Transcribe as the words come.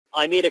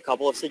I made a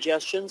couple of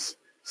suggestions.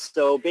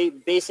 So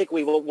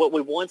basically, what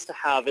we want to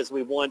have is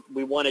we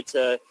want it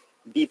to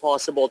be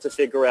possible to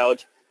figure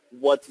out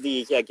what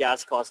the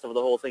gas cost of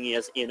the whole thing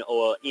is in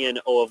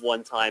O of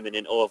 1 time and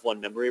in O of 1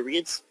 memory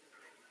reads.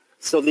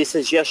 So the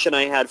suggestion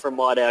I had for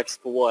ModExp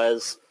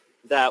was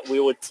that we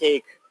would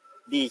take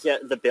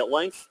the bit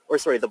length, or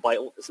sorry, the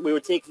byte. So we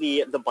would take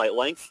the byte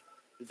length,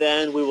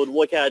 then we would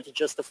look at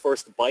just the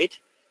first byte,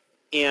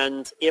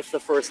 and if the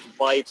first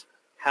byte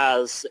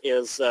has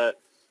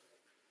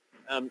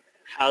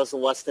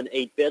less than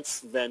 8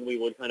 bits, then we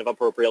would kind of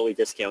appropriately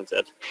discount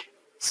it.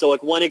 So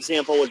like one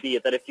example would be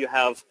that if you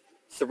have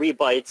 3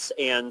 bytes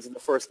and the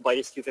first byte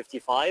is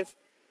 255,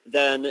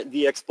 then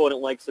the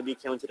exponent length would be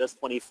counted as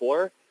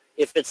 24.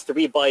 If it's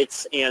 3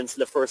 bytes and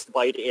the first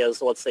byte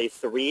is, let's say,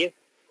 3,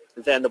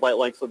 then the byte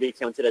length would be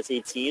counted as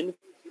 18.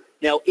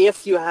 Now,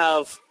 if you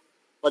have,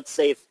 let's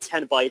say,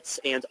 10 bytes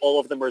and all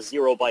of them are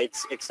 0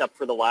 bytes except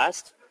for the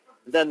last,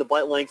 then the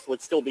byte length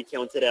would still be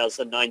counted as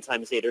a 9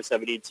 times 8 or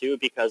 72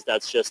 because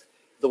that's just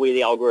the way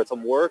the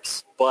algorithm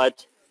works.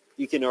 But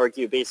you can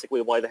argue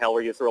basically why the hell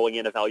are you throwing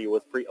in a value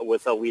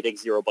with a leading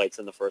 0 bytes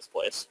in the first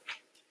place?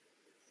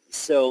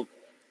 So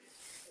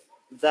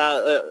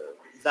that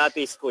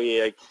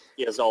basically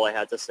is all I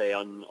had to say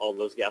on all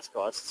those gas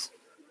costs.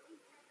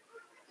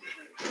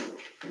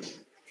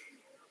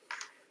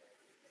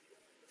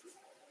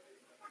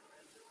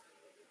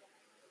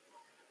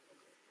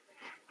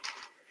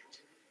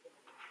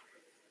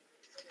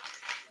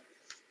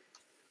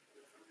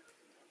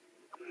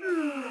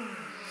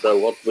 So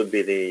what would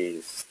be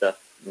the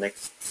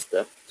next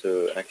step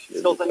to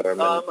actually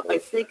determine? I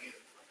think,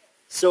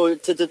 so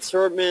to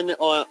determine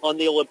on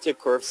the elliptic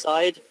curve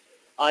side,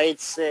 I'd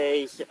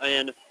say,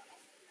 and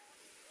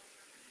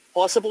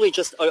possibly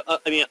just,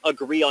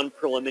 agree on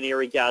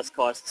preliminary gas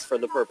costs for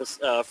the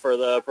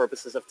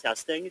purposes of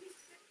testing,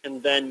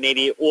 and then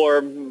maybe,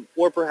 or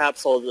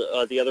perhaps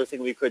the other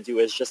thing we could do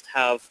is just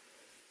have,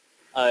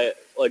 no,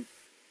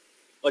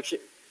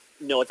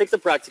 I think the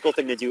practical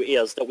thing to do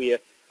is that we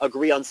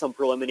agree on some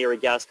preliminary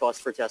gas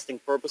costs for testing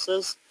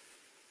purposes.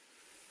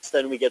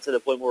 Then we get to the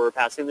point where we're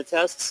passing the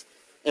tests,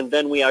 and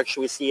then we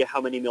actually see how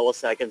many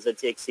milliseconds it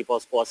takes C++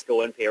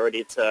 Go and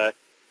Parity to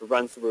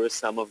run through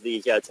some of the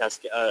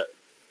test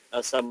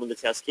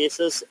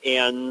cases,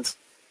 and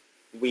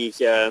we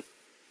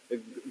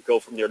go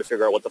from there to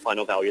figure out what the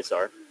final values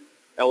are.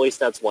 At least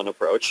that's one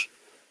approach.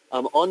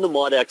 On the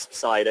ModExp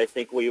side, I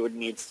think we would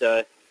need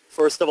to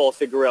first of all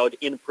figure out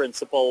in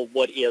principle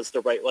what is the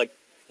right, like,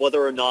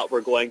 whether or not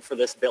we're going for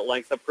this bit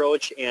length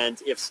approach,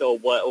 and if so,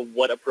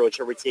 what approach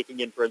are we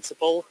taking in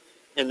principle?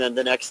 And then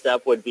the next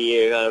step would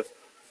be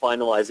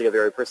finalizing a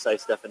very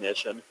precise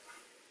definition.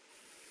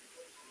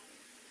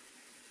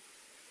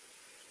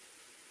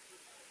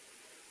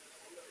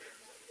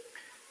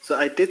 So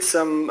I did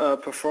some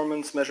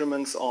performance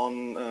measurements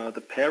on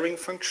the pairing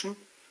function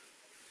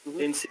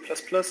in C++,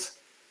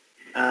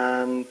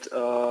 and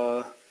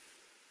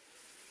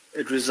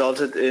it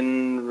resulted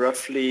in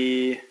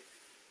roughly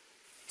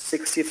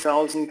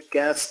 60,000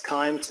 gas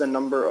times the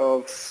number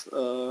of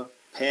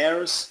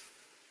pairs,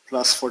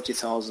 plus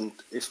 40,000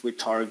 if we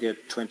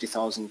target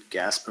 20,000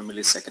 gas per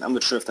millisecond. I'm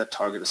not sure if that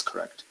target is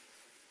correct.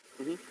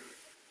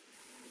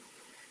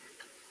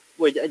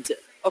 Wait,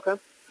 okay.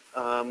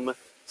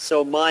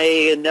 So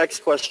my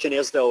next question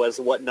is, though, is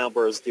what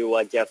numbers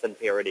do Geth and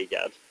Parity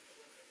get?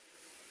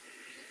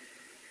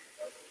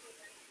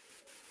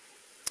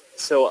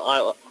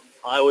 So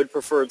I would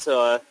prefer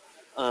to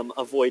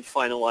avoid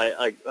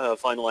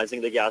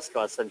finalizing the gas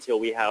costs until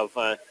we have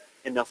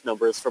enough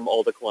numbers from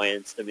all the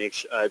clients to make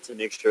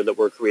sure that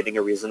we're creating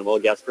a reasonable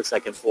gas per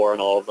second floor on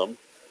all of them.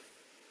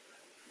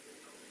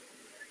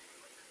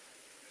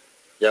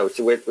 Yeah, we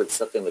should wait with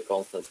setting the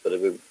constants, but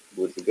it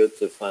would be good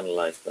to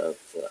finalize that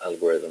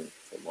algorithm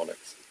for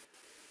ModExp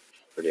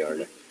pretty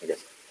early, I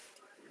guess.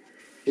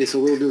 Okay, so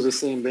we'll do the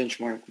same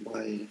benchmark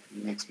by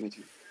next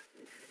meeting.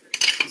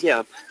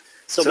 Yeah.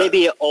 So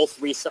maybe all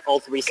three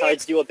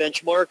sides do a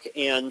benchmark,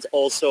 and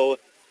also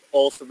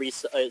all three.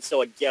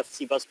 So a Geth,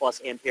 C++,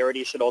 and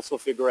Parity should also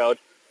figure out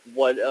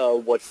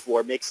what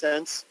floor makes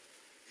sense.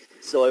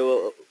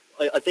 So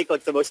I think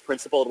like the most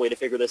principled way to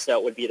figure this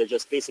out would be to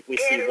just basically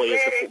see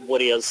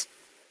what is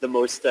the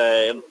most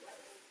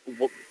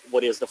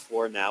what is the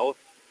floor now.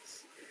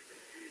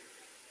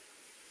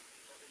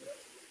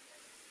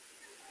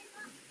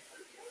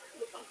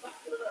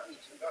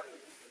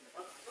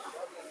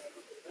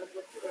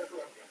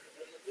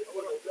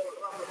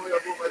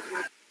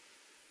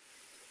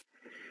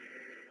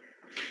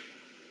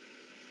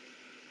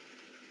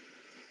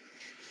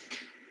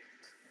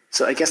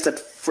 So I guess that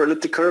for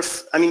elliptic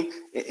curve, I mean,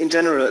 in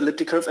general,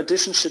 elliptic curve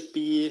addition should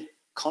be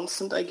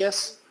constant, I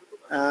guess,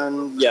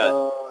 and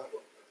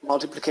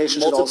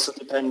multiplication should also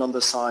depend on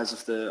the size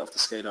of the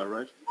scalar,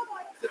 right?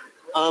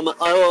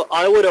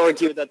 I would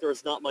argue that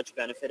there's not much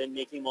benefit in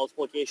making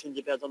multiplication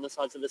depend on the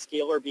size of the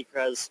scalar,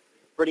 because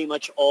pretty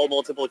much all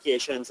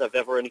multiplications I've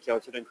ever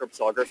encountered in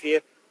cryptography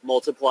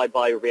multiply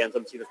by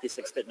random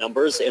 256-bit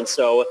numbers, and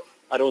so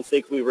I don't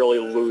think we really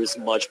lose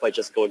much by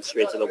just going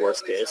straight to the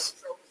worst case.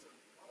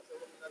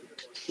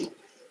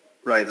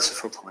 Right, that's a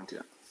fair point,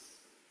 yeah.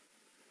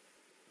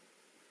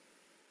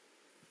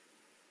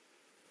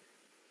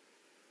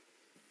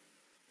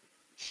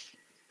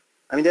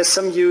 I mean, there's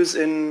some use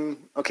in,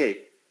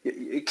 okay,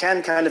 you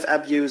can kind of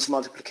abuse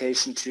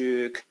multiplication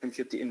to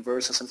compute the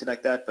inverse or something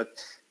like that,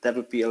 but that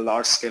would be a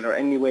large scalar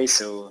anyway,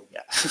 so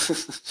yeah.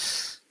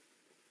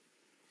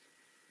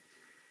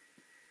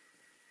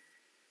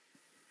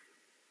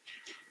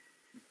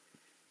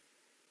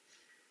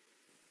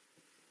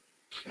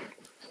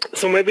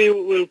 So maybe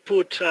we'll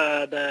put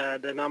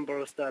the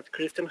numbers that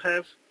Christian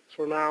have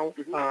for now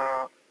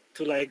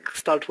to like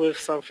start with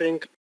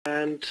something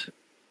and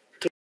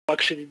to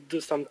actually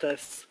do some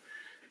tests.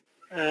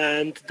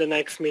 And the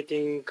next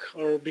meeting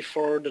or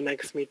before the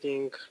next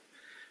meeting,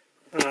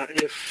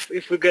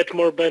 if we get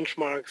more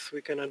benchmarks,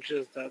 we can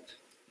adjust that.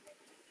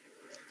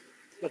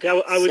 But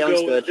yeah, I would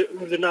go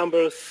with the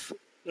numbers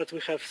that we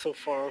have so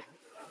far,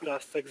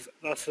 last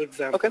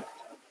example. Okay.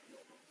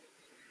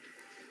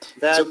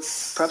 That's...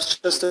 So perhaps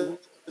just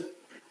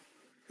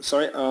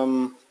sorry,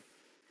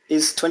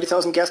 is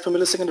 20,000 gas per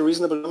millisecond a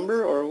reasonable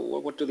number, or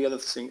what do the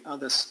others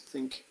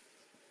think?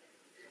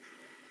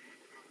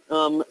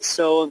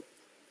 So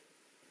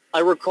I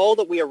recall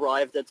that we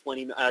arrived at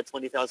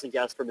 20,000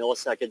 gas per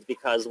millisecond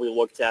because we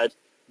looked at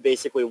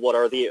basically what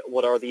are the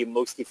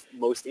most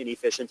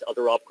inefficient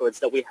other opcodes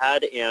that we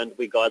had, and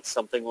we got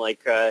something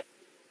like 20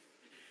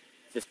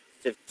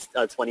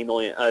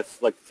 million,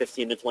 like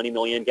 15 to 20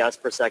 million gas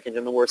per second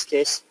in the worst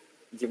case.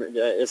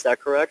 Is that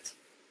correct?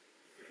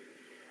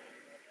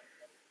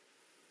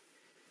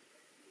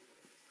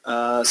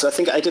 So I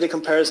think I did a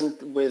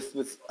comparison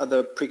with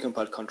other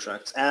precompiled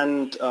contracts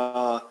and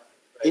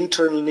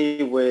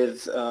internally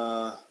with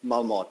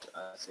Malmod,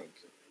 I think.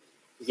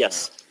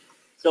 Yes.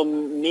 So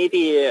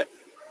maybe,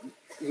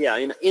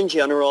 yeah, in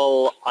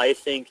general, I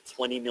think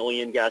 20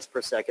 million gas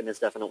per second is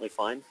definitely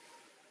fine.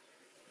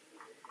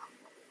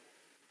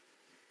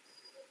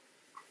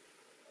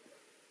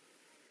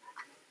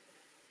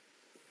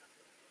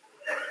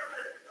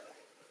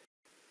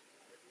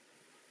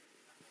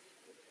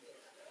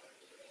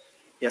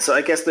 Yeah, so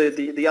I guess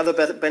the other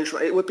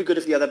benchmark, it would be good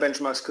if the other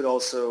benchmarks could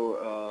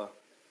also,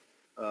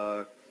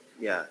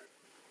 yeah,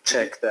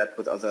 check that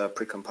with other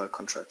precompiled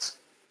contracts.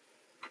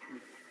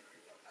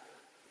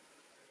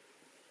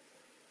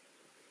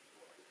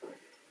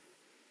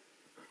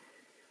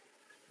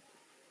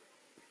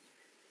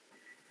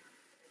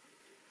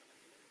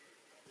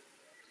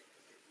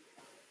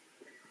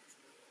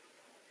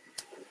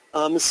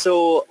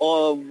 So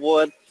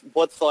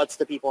what thoughts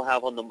do people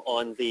have on the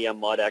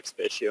ModExp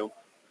issue?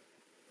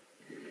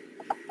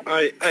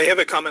 I have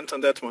a comment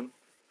on that one.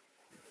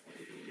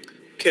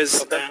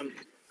 Because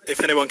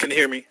if anyone can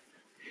hear me.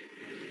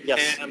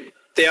 Yes.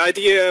 The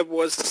idea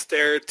was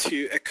there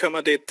to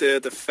accommodate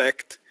the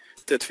fact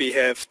that we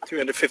have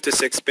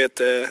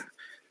 256-bit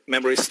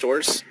memory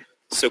stores.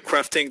 So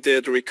crafting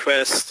the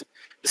request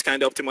is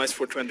kind of optimized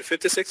for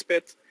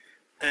 256-bit,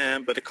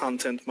 but the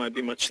content might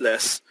be much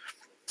less.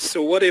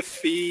 So what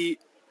if we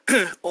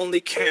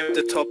only count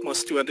the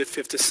topmost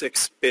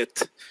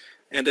 256-bit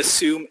and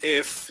assume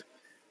if,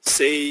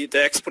 say,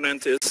 the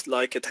exponent is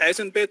like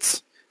 1,000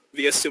 bits,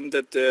 we assume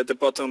that the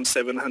bottom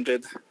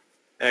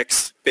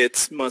 700x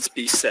bits must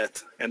be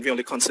set, and we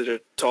only consider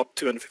top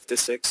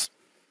 256.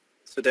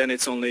 So then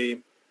it's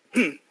only,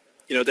 the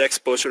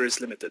exposure is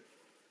limited.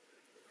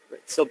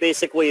 So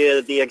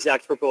basically, the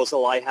exact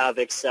proposal I have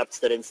accepts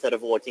that instead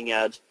of looking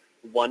at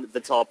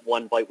the top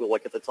 1 byte, we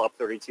look at the top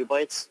 32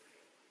 bytes.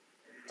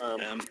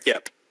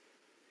 Yep.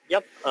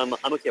 Yep,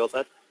 I'm okay with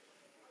that.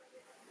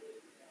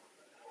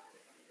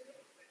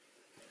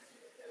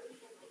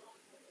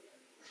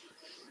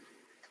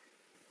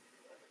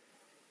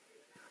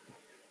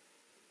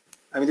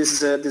 I mean,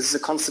 this is a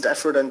constant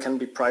effort and can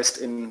be priced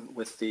in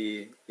with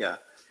the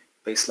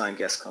baseline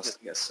gas cost,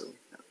 I guess. So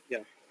yeah.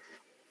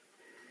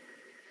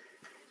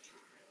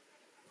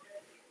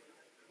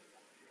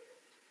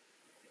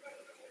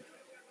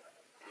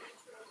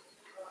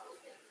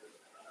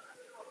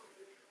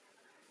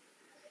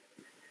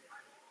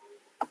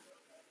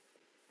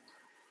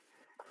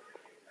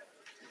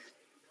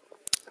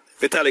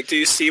 Vitalik, do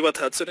you see what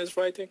Hudson is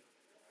writing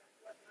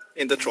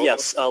in the troll?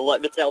 Yes.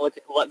 Let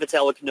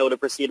Vitalik know to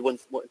proceed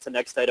to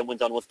next item when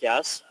done with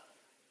gas.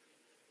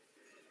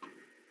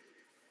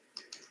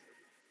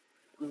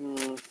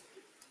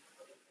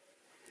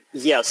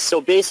 Yes. So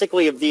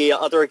basically, the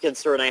other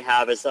concern I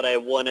have is that I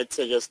wanted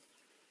to just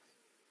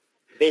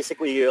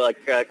basically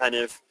kind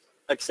of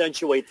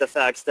accentuate the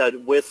fact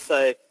that with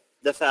the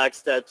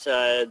fact that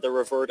the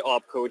revert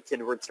opcode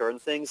can return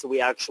things,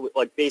 we actually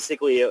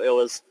basically it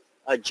was.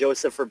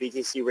 Joseph for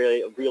BTC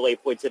Relay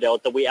pointed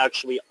out that we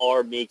actually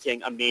are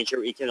making a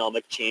major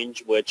economic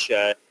change, which,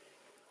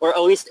 or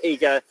at least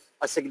a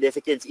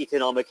significant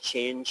economic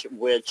change,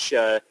 which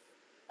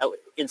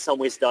in some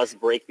ways does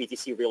break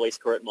BTC Relay's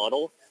current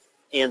model.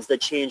 And the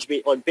change,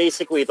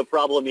 basically the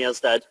problem is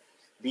that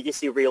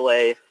BTC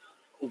Relay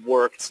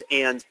worked,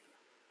 and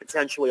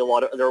potentially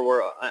there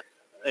were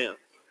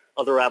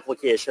other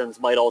applications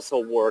might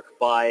also work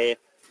by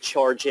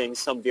charging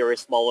some very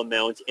small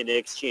amount in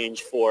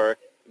exchange for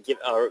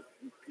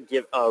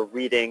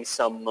reading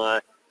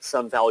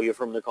some value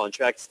from the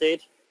contract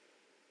state.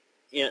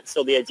 And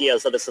so the idea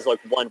is that this is like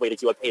one way to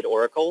do a paid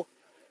oracle.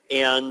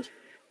 And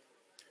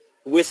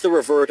with the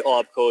revert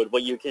opcode,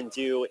 what you can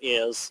do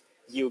is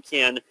you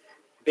can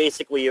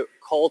basically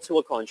call to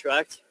a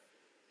contract,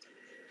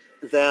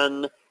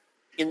 then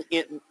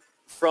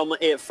from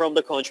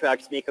the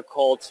contract make a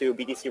call to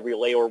BTC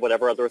Relay or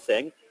whatever other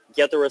thing,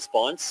 get the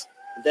response.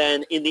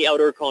 Then in the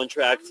outer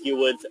contract, you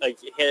would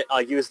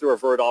use the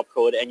revert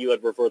opcode and you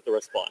would revert the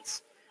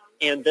response.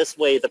 And this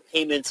way, the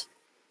payment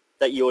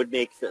that you would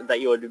make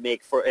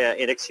for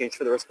in exchange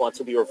for the response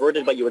would be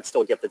reverted, but you would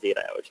still get the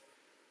data out.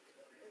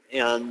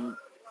 And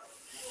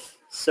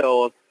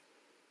so,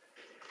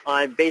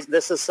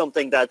 this is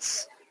something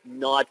that's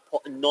not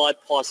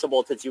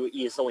possible to do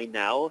easily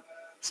now.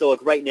 So,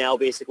 like right now,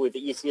 basically, the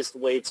easiest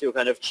way to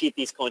kind of cheat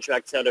these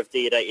contracts out of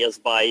data is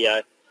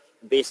by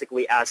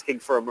basically asking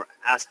for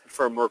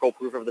a Merkle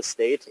proof of the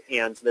state,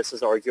 and this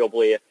is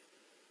arguably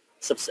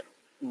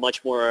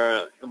much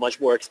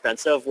more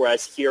expensive.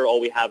 Whereas here, all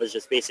we have is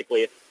just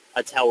basically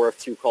a tower of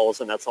 2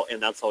 calls, and that's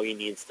all you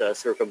need to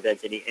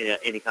circumvent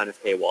any kind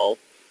of paywall.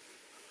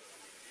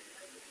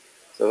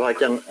 So if I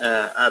can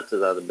add to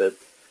that a bit.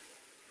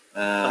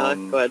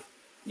 Go ahead.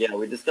 Yeah,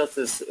 we discussed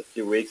this a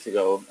few weeks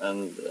ago,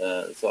 and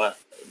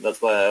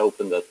that's why I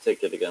opened that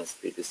ticket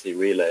against BTC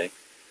Relay.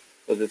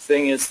 But the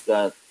thing is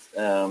that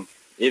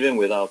even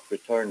without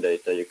return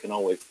data, you can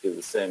always do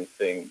the same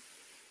thing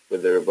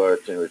with the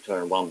revert and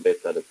return 1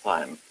 bit at a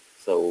time.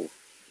 So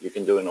you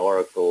can do an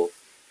oracle,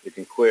 you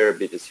can query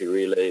BTC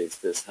Relay, is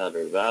this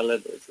header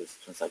valid, or is this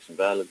transaction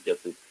valid,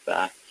 get it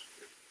back.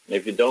 And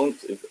if you don't,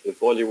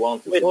 if all you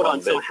want is hold one on,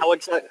 bit, so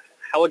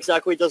how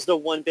exactly does the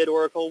 1-bit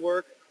oracle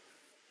work?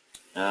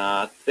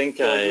 I think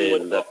So I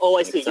left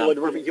I see. example.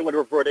 You would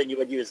revert and you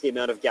would use the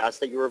amount of gas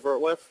that you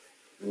revert with?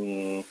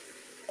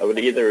 I would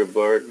either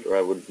revert or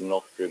I would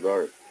not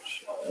revert.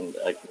 And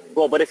I can,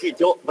 Well, but if you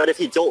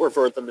don't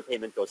revert, then the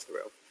payment goes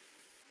through.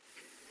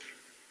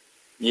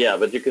 yeah,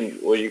 but you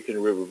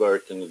can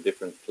revert in a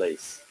different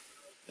place.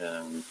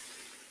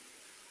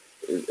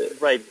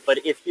 Right,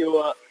 but if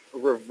you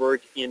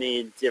revert in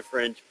a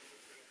different,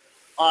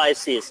 I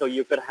see. So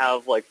you could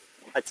have like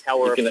a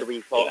tower of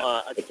 3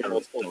 calls,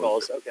 multiple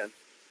calls. Okay.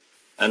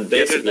 And Then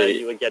basically,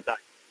 you would get back.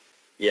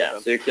 yeah,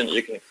 so you can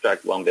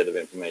extract 1 bit of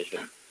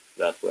information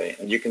that way,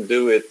 and you can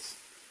do it.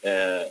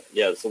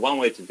 So one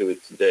way to do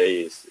it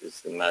today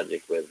is the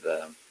magic with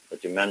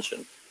that you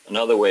mentioned.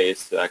 Another way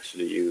is to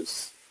actually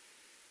use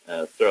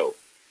throw.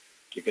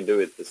 You can do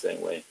it the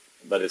same way,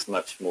 but it's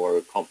much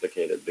more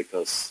complicated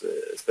because,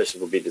 especially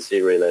for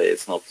BTC Relay,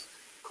 it's not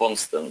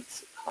constant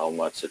how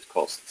much it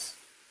costs.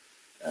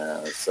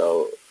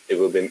 So it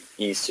will be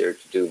easier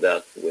to do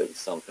that with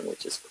something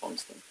which is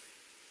constant.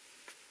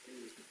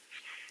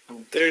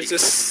 There's a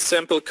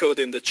sample code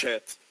in the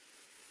chat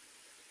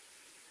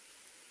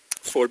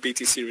for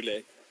BTC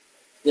Relay.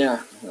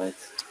 Yeah, right.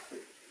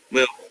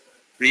 Well,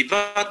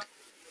 revert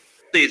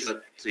is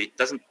it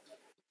doesn't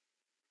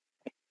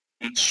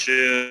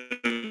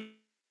consume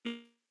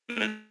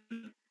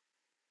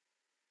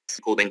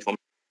code information.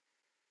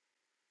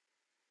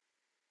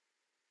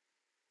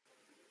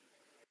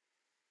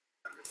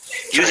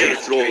 Usually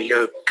throw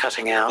You're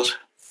cutting out.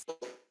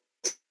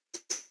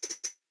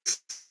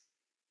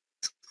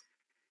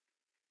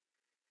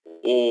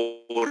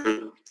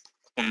 or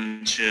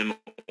consume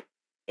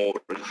or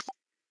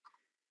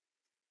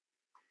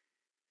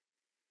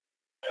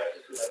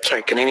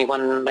Sorry, can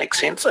anyone make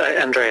sense?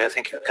 Andre, I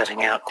think you're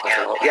cutting out quite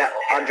a lot. Yeah,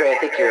 Andre, I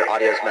think your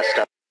audio's messed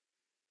up.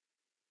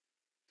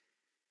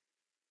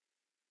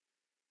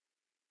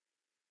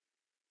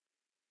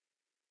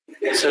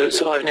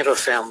 So I've never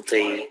found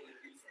the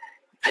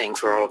paying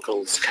for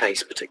oracles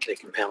case particularly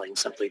compelling,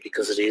 simply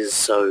because it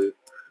is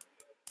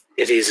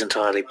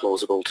entirely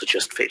plausible to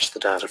just fetch the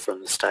data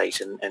from the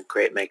state and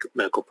create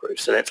Merkle proof.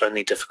 So that's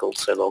only difficult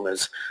so long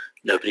as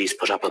nobody's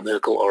put up a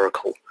Merkle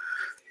oracle.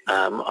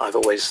 I've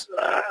always,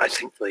 I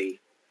think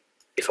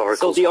if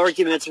oracles... So the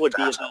arguments would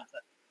be...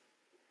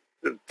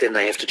 Then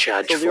they have to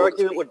charge So for the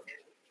argument would...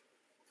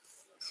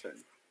 Sorry.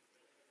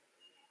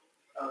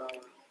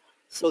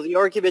 So the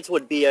argument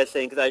would be, I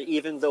think, that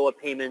even though a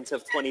payment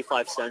of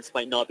 25 cents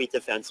might not be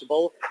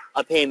defensible,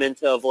 a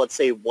payment of, let's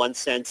say, 1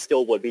 cent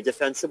still would be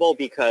defensible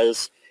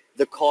because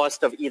the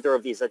cost of either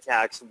of these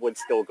attacks would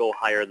still go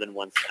higher than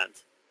 1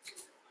 cent.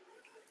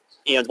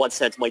 And 1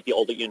 cent might be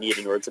all that you need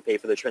in order to pay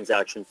for the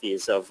transaction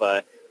fees of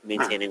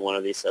maintaining one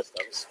of these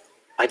systems.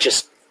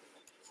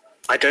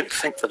 I don't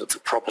think that it's a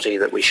property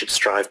that we should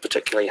strive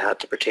particularly hard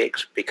to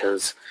protect,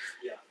 because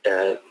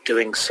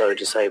doing so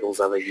disables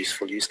other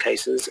useful use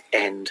cases,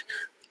 and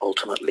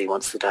ultimately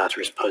once the data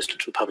is posted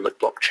to a public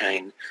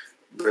blockchain,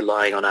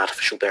 relying on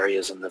artificial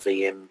barriers in the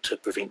VM to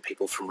prevent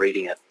people from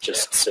reading it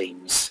just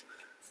seems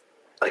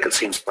like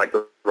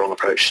the wrong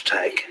approach to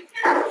take.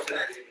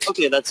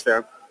 Okay, that's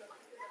fair.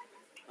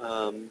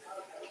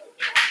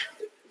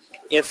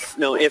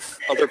 If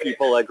other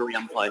people agree,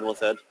 I'm fine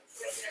with it.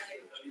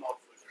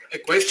 a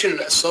question.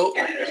 So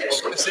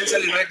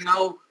essentially right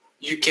now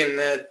you can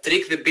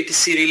trick the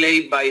BTC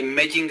relay by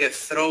making a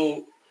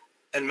throw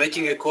and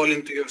making a call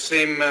into your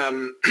same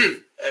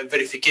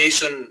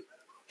verification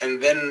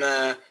and then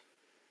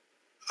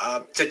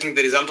checking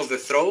the result of the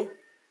throw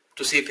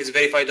to see if it's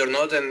verified or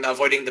not and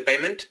avoiding the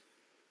payment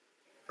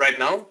right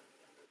now?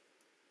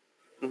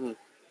 Mm-hmm.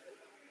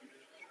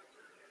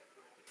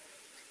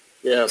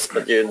 Yes,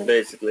 but you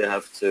basically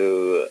have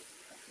to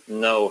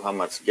know how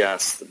much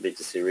gas the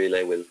BTC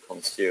relay will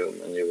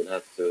consume, and you would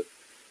have to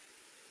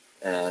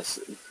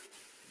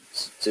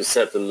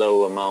set a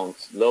low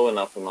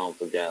enough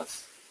amount of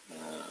gas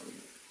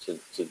to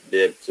be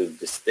able to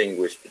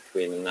distinguish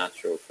between a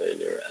natural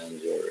failure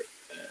and your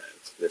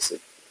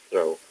explicit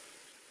throw.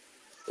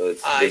 So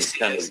it's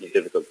kind of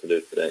difficult to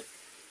do today.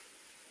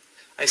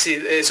 I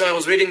see. So I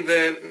was reading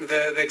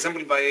the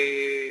example by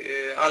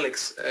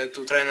Alex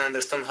to try and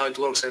understand how it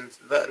works, and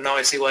now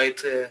I see why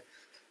it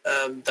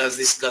does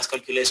this gas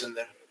calculation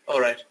there. All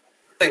right.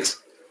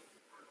 Thanks.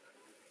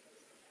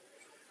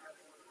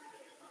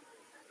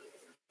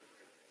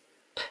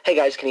 Hey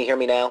guys, can you hear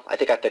me now? I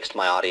think I fixed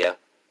my audio.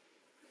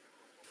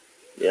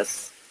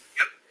 Yes.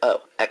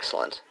 Oh,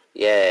 excellent.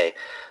 Yay.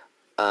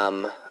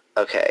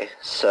 Okay,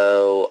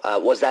 so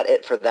was that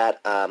it for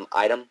that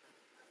item?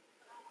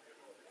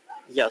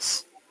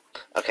 Yes.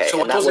 Okay, so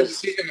and what was the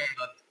decision on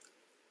that?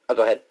 Oh,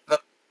 go ahead.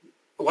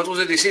 What was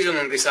the decision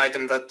on this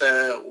item, that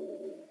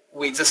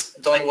we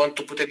just don't want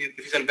to put any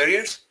artificial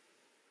barriers?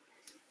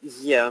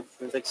 Yeah,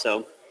 I think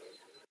so.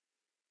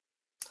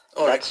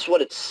 That's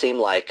what it seemed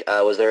like.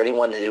 Was there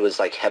anyone who was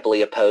like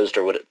heavily opposed,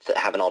 or would it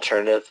have an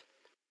alternative?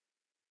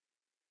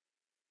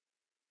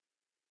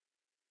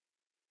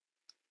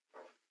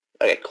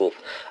 Okay, cool.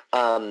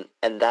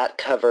 And that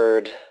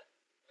covered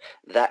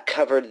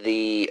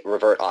the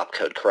revert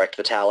opcode, correct,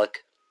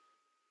 Vitalik?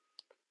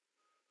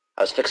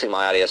 I was fixing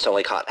my audio, so I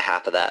only caught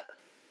half of that.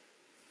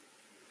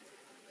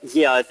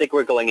 Yeah, I think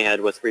we're going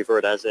ahead with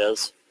revert as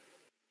is.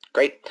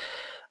 Great.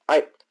 All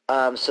right.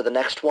 So the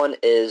next one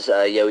is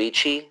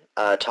Yoichi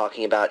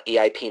talking about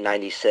EIP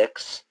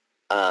 96.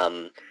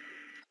 So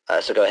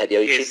go ahead,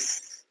 Yoichi.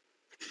 Yes.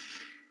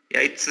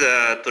 Yeah, it's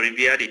a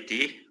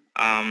triviality.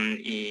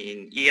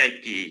 In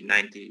EIP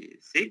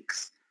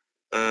 96,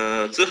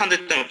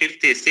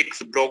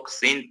 256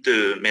 blocks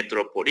into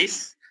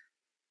Metropolis,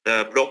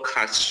 the block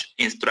hash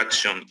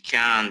instruction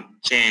can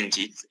change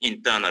its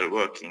internal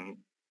working.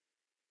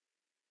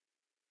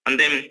 And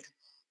then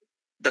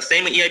the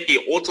same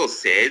EIP also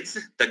says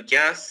the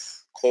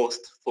gas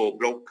cost for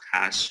block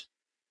hash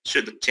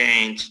should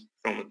change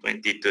from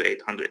 20 to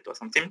 800 or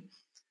something.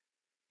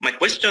 My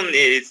question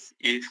is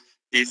if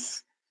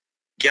this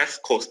gas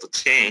cost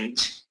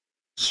change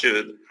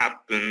should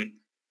happen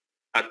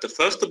at the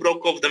first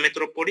block of the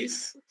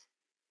Metropolis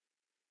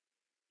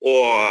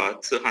or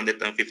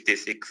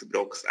 256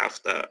 blocks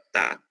after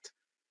that.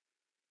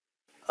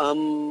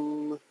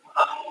 Hold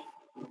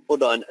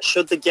on.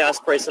 Should the gas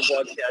price of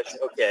block cash?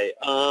 Okay.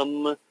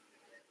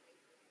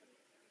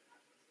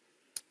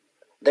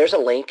 There's a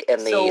link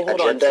in the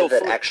agenda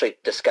that for actually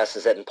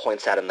discusses it and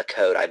points out in the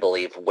code, I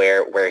believe,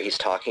 where he's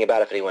talking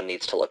about, if anyone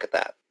needs to look at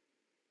that.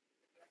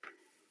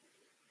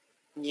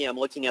 Yeah, I'm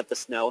looking at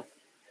this now.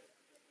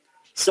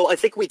 So I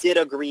think we did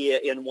agree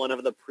in one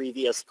of the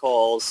previous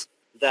calls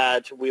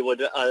that we would,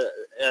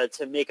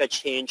 to make a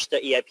change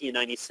to EIP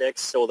 96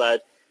 so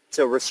that,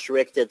 to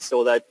restrict it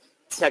so that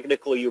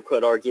technically you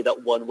could argue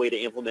that one way to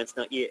implement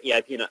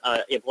EIP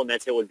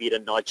implement it would be to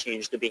not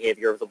change the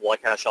behavior of the block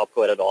hash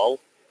opcode at all.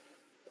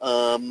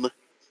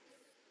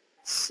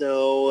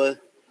 So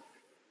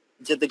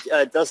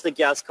does the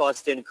gas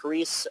cost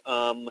increase?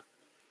 Oh,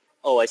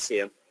 I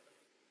see.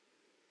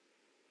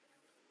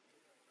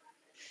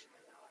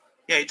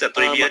 Yeah, it's a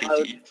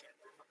triviality.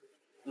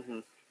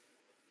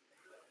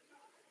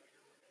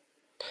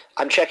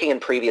 I'm checking in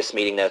previous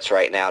meeting notes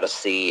right now to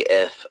see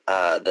if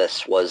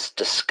this was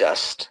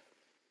discussed.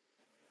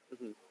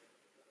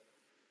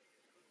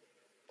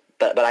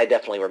 But I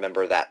definitely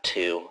remember that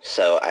too.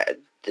 So I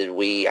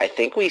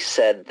think we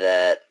said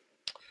that.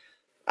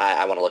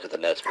 I want to look at the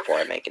notes before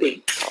I make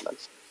any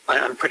comments.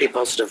 I'm pretty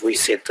positive we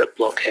said that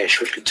block hash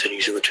would continue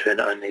to return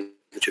only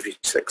the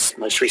 256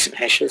 most recent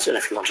hashes, and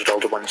if you wanted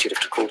older ones, you'd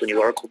have to call the new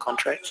Oracle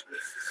contract.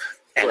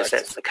 And Correct. if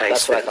that's the case,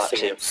 that's what I thought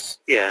too.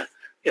 Yeah,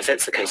 if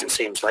that's the case, it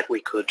seems like we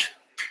could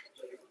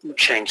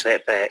change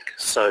that back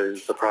so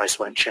the price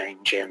won't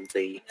change and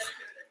the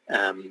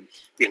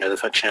the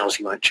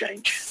functionality won't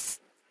change.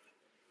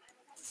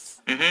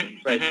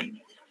 Right.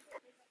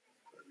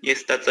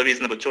 Yes, that's a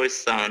reasonable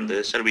choice,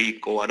 and shall we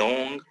go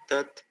along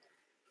that?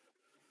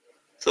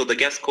 So the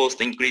gas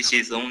cost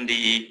increases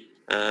only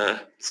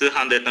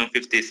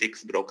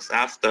 256 blocks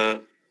after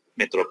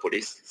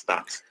Metropolis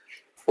starts.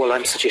 Well,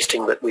 I'm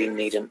suggesting that we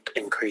needn't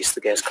increase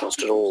the gas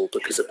cost at all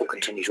because it will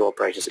continue to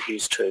operate as it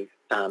used to.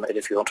 And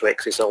if you want to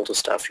access older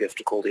stuff, you have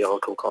to call the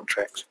Oracle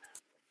contract.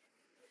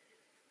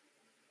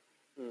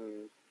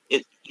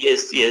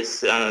 Yes.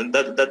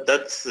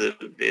 That's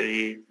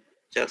very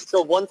just.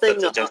 So one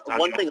thing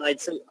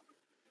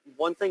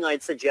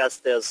I'd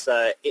suggest is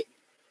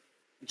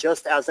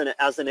just as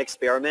an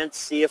experiment,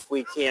 see if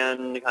we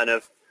can kind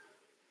of,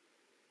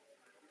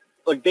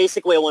 like,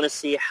 basically I want to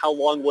see how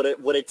long would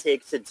it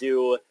take to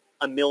do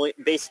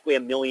basically a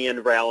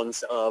million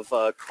rounds of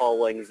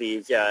calling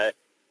the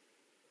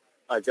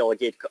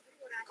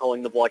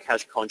calling the block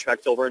hash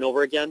contract over and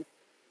over again,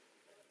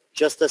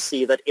 just to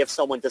see that if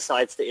someone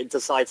decides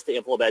to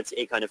implement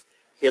a kind of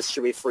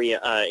history-free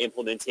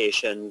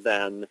implementation,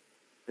 then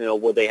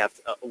would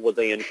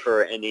they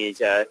incur any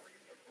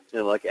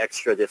like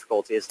extra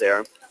difficulties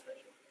there?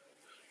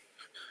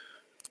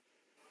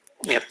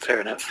 Yep,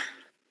 fair enough.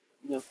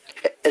 Yeah.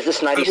 Is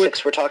this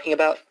 96 we're talking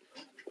about?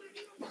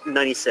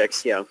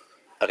 96, yeah.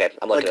 Okay,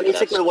 I'm looking at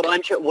basically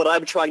this. what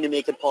I'm trying to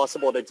make it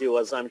possible to do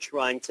is I'm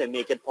trying to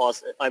make it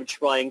possible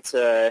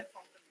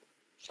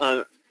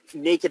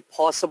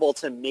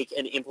to make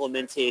an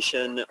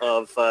implementation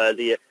of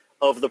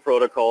the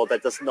protocol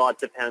that does not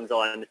depend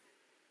on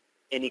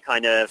any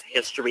kind of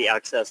history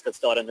access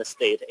that's not in the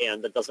state,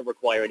 and that doesn't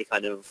require any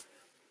kind of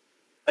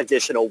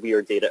additional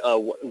weird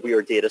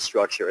data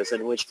structures.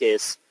 In which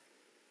case,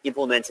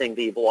 implementing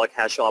the block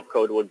hash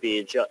opcode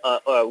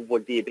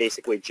would be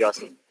basically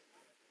just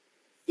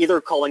either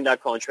calling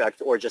that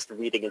contract or just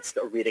reading its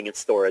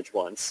storage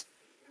once.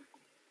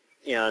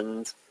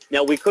 And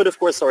now we could, of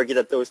course, argue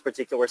that those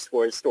particular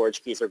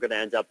storage keys are going to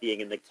end up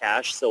being in the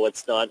cache, so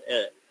it's not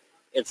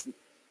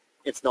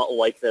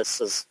like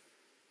this is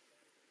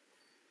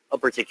a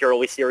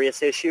particularly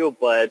serious issue.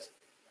 But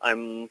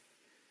I'm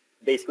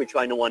basically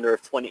trying to wonder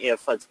if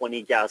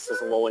 20 gas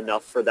is low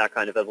enough for that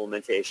kind of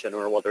implementation,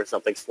 or whether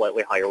something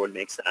slightly higher would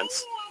make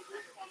sense.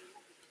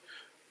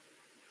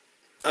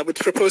 I would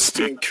propose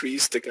to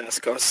increase the gas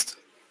cost.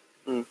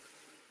 And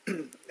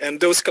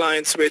those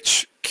clients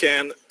which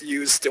can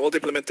use the old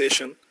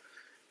implementation,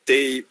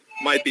 they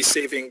might be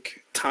saving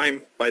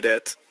time by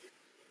that.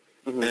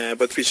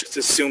 But we should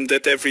assume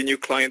that every new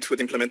client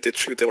would implement it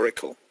through the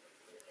Oracle.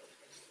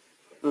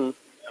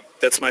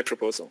 That's my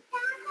proposal.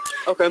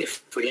 Okay.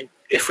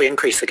 If we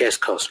increase the gas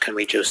cost, can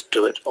we just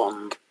do it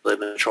on the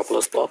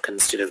Metropolis block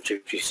instead of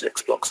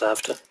 256 blocks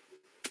after?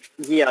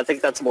 Yeah, I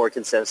think that's more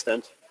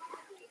consistent.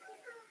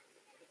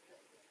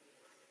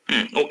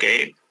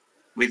 Okay.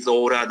 With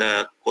all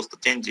other cost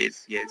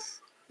changes,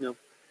 yes. No.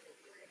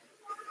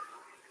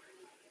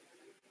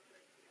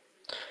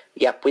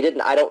 Yep, we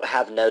didn't. I don't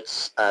have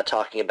notes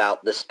talking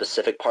about this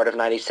specific part of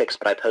 96,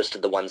 but I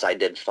posted the ones I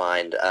did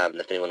find.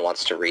 If anyone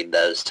wants to read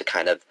those to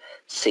kind of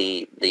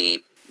see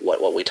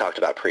what we talked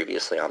about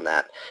previously on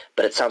that.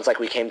 But it sounds like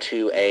we came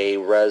to a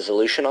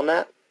resolution on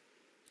that.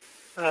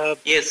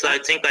 Yes, I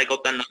think I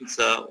got an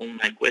answer on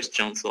my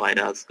question, so I'd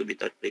ask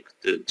Vitalik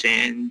to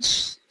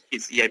change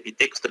his EIP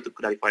text to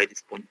clarify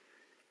this point.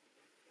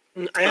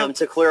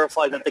 To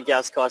clarify that the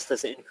gas cost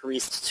has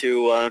increased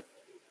to...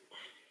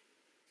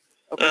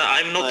 Okay.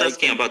 I'm not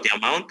asking about the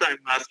amount, I'm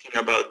asking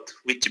about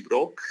which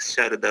block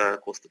shall the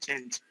cost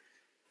change.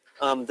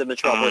 The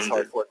Metropolis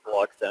hard fork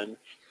block, then.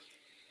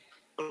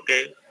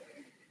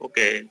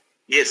 Okay.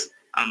 Yes,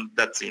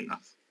 that's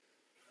enough.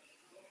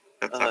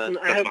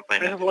 I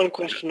have one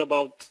question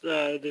about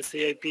this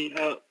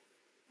EIP.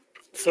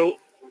 So,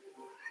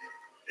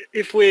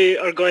 if we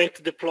are going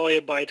to deploy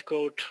a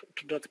bytecode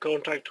to that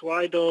contract,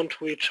 why don't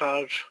we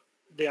charge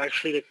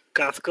the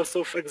gas cost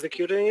of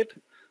executing it?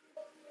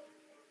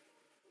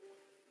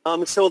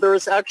 So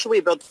there's actually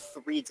about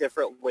 3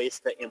 different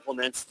ways to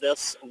implement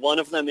this. One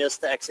of them is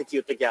to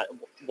execute the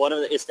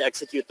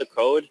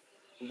code.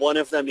 One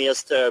of them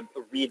is to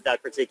read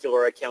that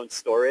particular account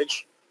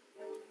storage.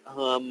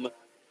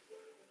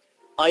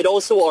 I'd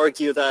also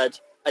argue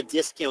that a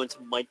discount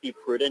might be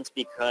prudent,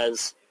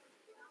 because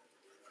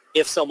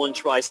if someone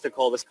tries to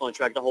call this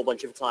contract a whole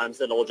bunch of times,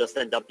 then it'll just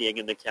end up being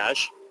in the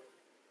cache.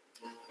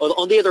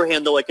 On the other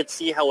hand, though, I could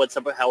see how it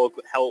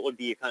would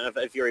be kind of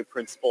a very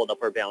principled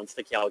upper bounds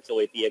to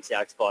calculate the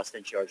exact cost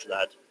and charge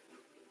that.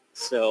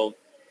 So,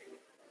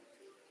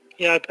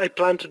 yeah, I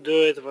plan to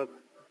do it, but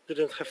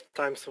didn't have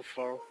time so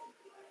far.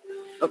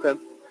 Okay.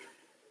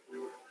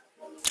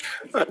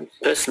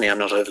 Personally, I'm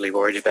not overly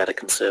worried about a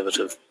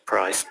conservative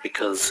price,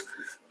 because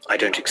I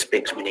don't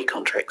expect many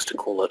contracts to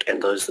call it,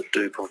 and those that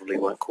do probably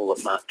won't call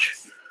it much.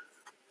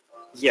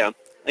 Yeah,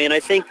 and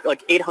I think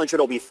like 800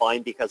 will be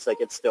fine, because like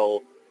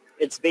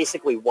it's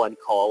basically one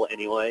call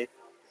anyway,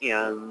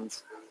 and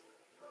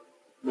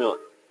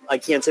I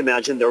can't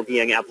imagine there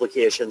being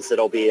applications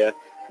that'll be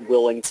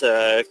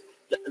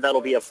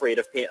that'll be afraid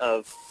of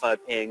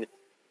paying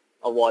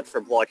a lot for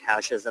block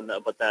hashes,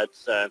 but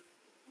that's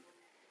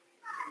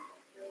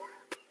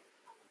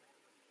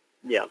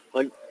yeah,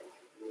 like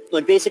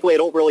basically I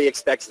don't really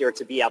expect there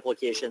to be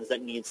applications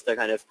that needs to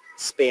kind of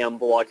spam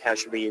block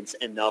hash reads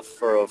enough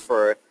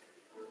for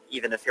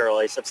even a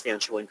fairly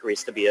substantial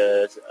increase to be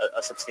a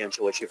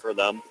substantial issue for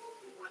them.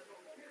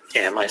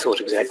 Yeah, my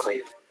thought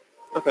exactly.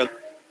 Okay.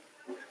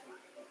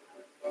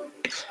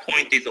 Next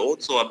point is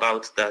also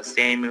about the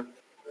same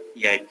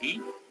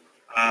EIP.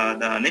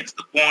 The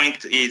next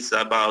point is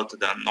about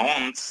the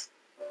nonce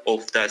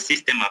of the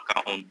system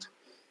account.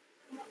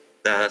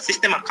 The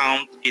system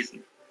account is,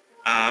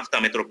 after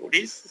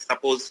Metropolis,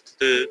 supposed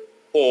to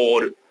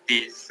call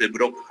this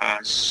block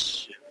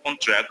hash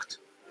contract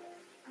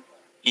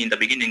in the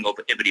beginning of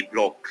every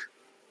block.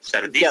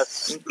 Shall this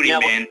Yes.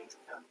 increment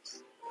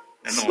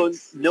the So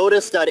nonce?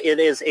 notice that it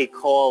is a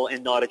call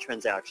and not a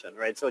transaction,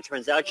 right? So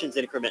transactions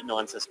increment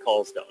nonces,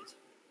 calls don't.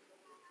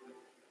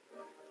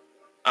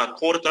 A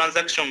call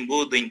transaction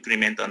would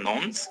increment the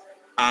nonce,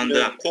 and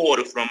a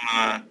call from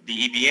the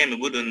EVM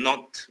would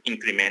not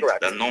increment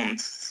Correct. the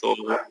nonce. So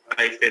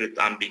I felt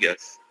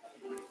ambiguous.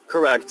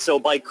 Correct. So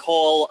by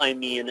call, I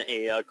mean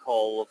a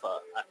call.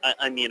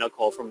 I mean a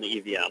call from the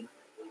EVM,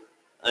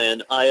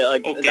 and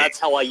Okay. that's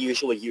how I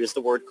usually use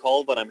the word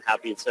call. But I'm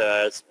happy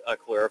to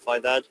clarify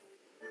that.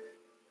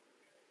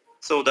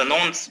 So the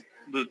nonce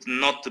would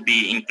not be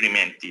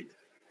incremented.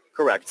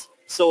 Correct.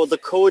 So the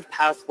code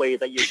pathway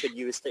that you should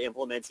use to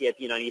implement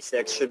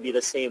EIP96 should be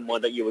the same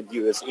one that you would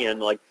use in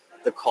like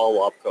the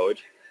call opcode.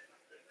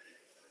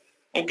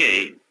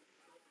 Okay,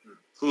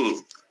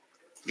 cool.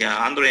 Yeah,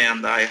 Andre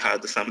and I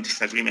had some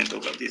disagreement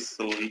over this,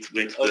 so it's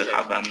great to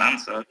have an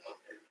answer.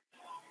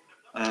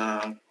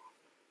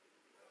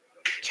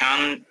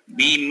 Can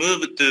we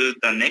move to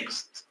the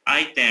next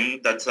item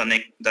that's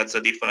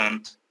a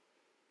different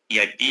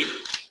EIP?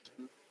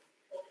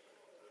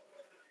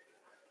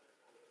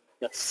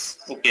 Yes.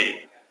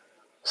 Okay.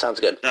 Sounds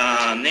good.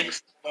 The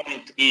next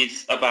point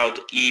is about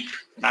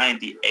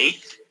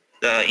EIP98,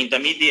 the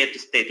intermediate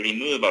state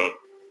removal.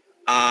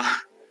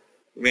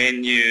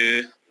 When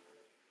you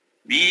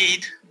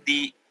read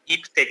the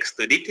EIP text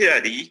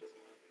literally,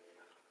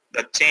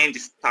 the change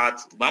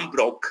starts one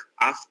block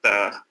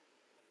after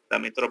the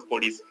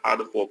Metropolis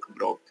hard fork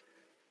block.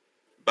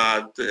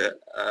 But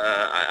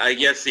I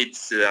guess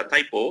it's a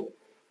typo.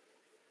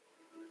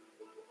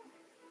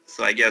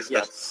 So I guess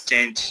that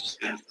change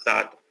should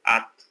start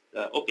at,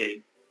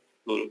 okay,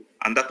 cool.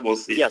 And that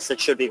was it. Yes, it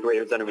should be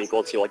greater than or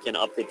equal to. I can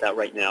update that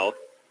right now.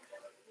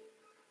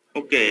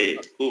 Okay,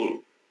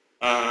 cool.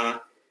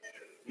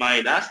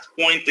 My last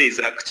point is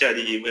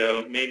actually,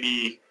 well,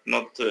 maybe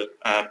not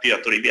pure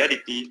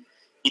triviality.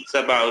 It's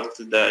about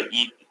the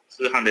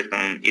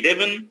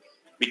E211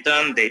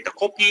 return data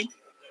copy.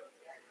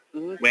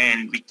 Mm-hmm.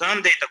 When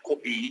return data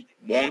copy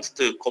wants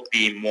to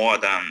copy more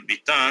than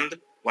returned,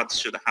 what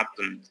should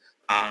happen?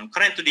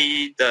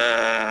 Currently,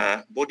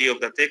 the body of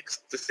the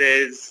text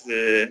says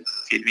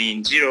fill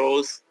in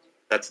zeros.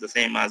 That's the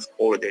same as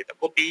all data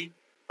copy.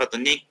 But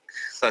Nick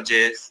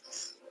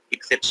suggests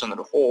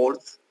exceptional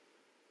holds.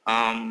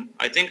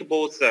 I think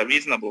both are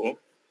reasonable.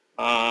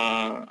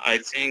 I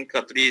think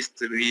at least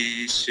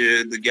we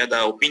should gather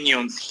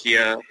opinions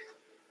here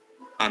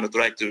and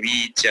try to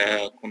reach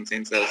a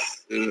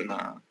consensus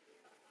sooner.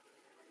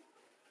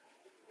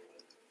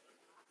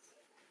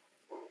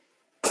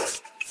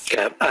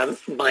 Yeah,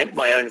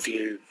 my own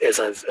view, as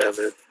I've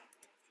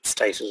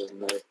stated in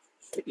the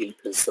EIP,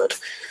 is that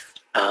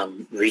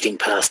reading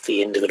past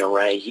the end of an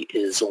array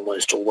is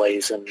almost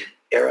always an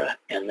error,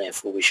 and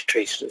therefore we should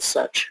treat it as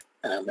such,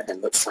 and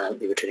that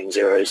silently returning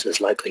zeros is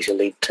likely to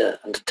lead to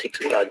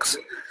undetected bugs.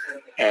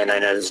 And I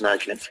know there's an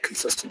argument for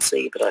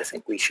consistency, but I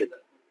think we should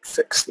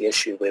fix the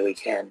issue where we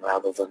can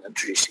rather than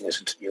introducing it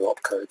into new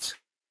opcodes.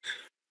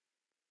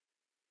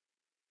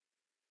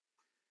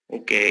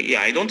 Okay, yeah,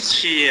 I don't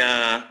see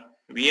a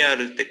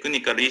real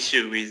technical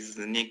issue with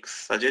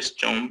Nick's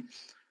suggestion.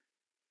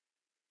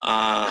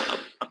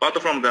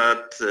 Apart from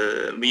that,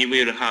 we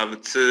will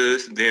have two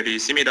very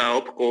similar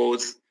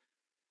opcodes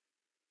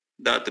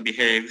that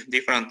behave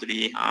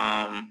differently,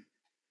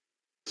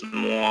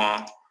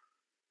 more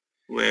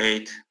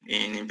weight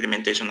in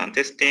implementation and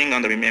testing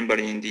and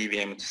remembering the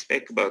EVM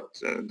spec, but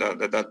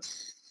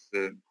that's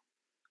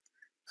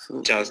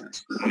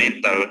just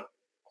mental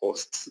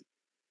costs.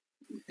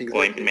 Exactly.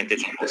 Or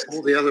implementation costs.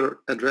 All the other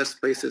address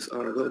spaces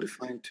are well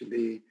defined to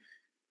be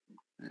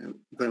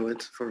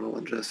valid for all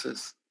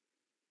addresses,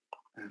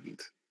 and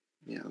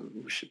yeah,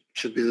 we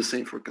should be the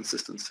same for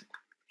consistency.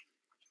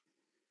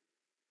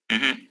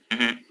 Mm-hmm,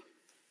 mm-hmm.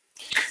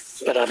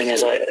 But I mean,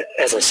 as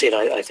I said,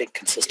 I think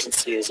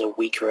consistency is a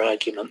weaker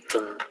argument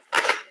than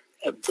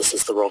this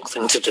is the wrong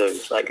thing to do.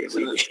 Like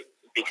we should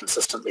be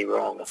consistently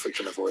wrong if we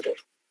can avoid it.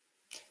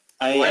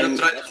 Why not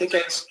try to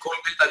call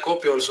data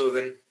copy also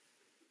then?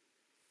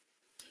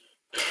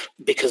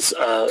 Because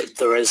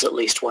there is at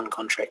least one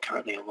contract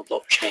currently on the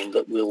blockchain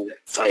that will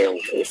fail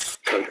if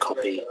code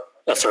copy,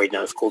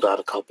 if call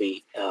data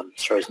copy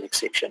throws an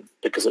exception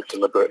because it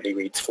deliberately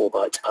reads 4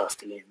 bytes past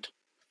the end.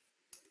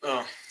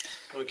 Oh,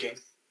 okay.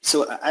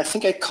 So I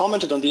think I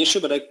commented on the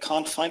issue, but I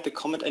can't find the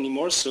comment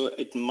anymore, so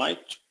it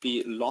might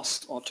be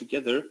lost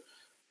altogether.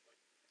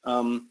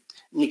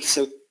 Nick,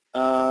 so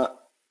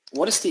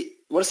what is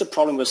the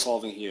problem we're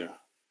solving here?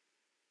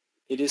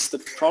 It is the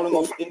problem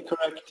of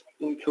incorrect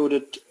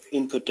encoded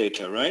input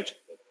data, right?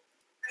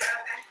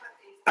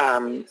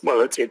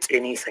 Well, it's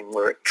anything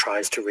where it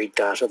tries to read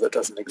data that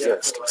doesn't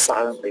exist.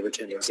 Silently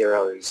returning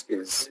zeros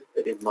is,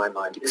 in my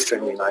mind,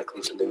 extremely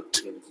likely to lead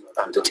to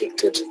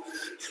undetected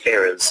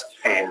errors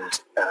and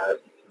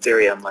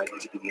very unlikely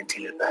to be the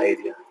intended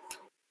behavior.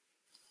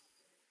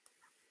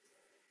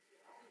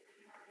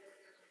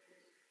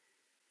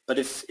 But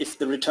if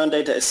the return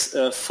data is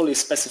fully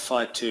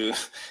specified to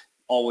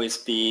always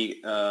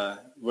be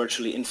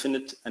virtually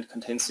infinite and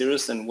contain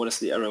zeros, then what is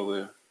the error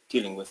we're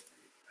dealing with?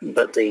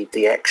 But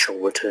the actual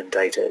return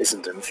data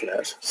isn't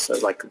infinite. So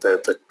like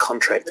the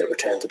contract that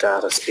returned the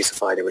data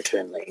specified a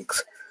return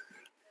length.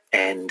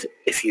 And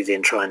if you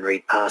then try and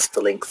read past the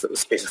length that was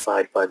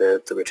specified by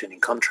the returning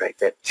contract,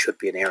 that should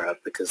be an error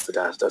because the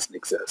data doesn't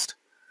exist.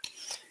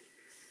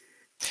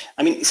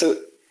 I mean,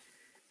 so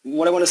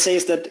what I want to say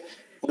is that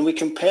when we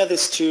compare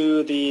this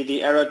to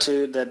the error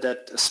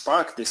that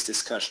sparked this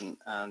discussion,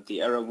 and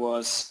the error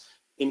was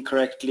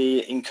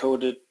incorrectly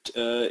encoded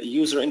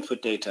user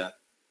input data,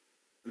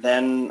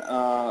 then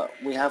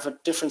we have a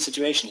different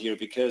situation here,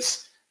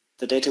 because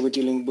the data we're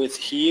dealing with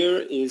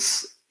here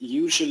is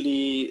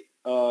usually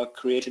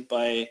created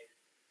by,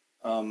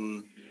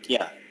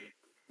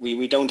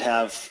 we don't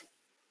have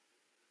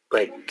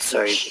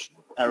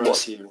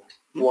errors here.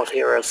 What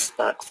error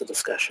sparks the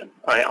discussion?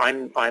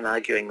 I'm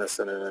arguing this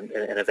in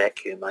a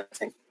vacuum. I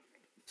think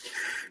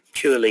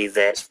purely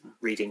that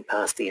reading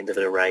past the end of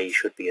an array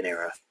should be an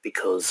error,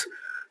 because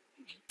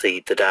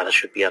the data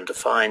should be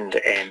undefined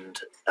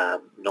and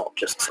not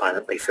just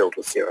silently filled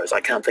with zeros.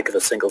 I can't think of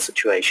a single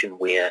situation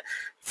where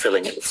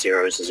filling it with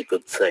zeros is a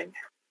good thing.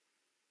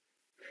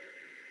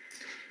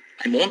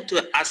 I want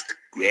to ask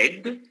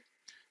Greg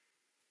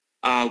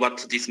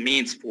what this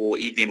means for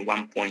EVM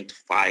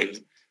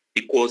 1.5,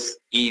 because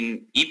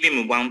in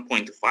EVM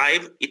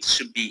 1.5 it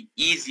should be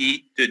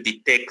easy to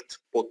detect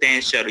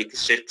potential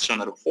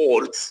exceptional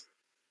faults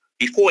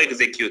before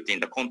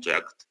executing the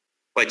contract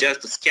by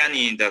just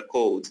scanning the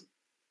code.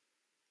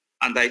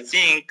 And I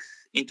think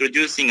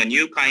introducing a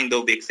new kind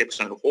of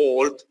exceptional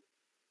fault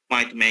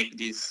might make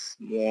this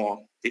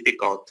more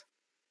difficult.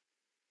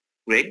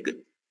 Greg?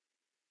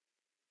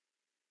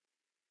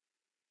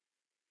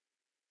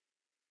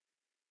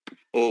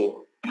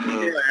 Oh.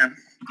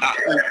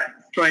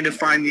 Trying to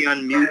find the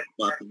unmute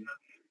button.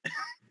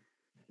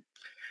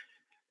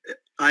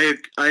 I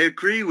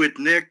agree with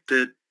Nick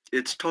that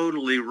it's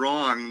totally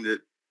wrong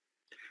that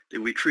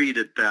we treat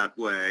it that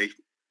way.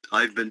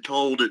 I've been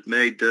told it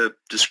made the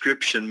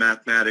description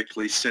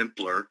mathematically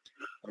simpler.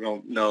 I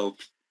don't know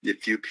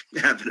if you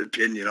have an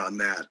opinion on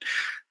that.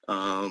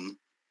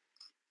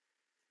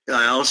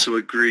 I also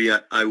agree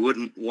I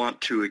wouldn't want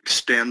to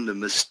extend the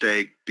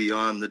mistake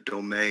beyond the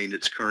domain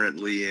it's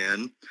currently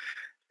in.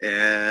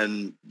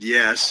 And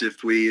yes,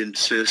 if we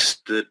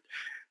insist that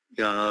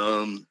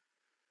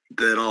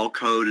that all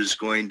code is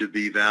going to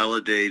be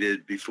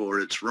validated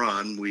before it's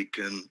run, we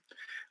can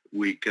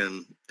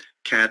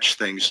catch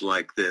things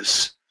like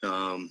this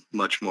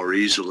much more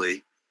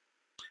easily.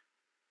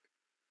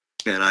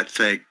 And I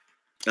think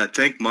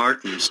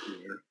Martin's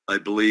here. I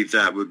believe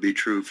that would be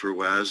true for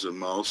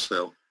WASM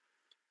also.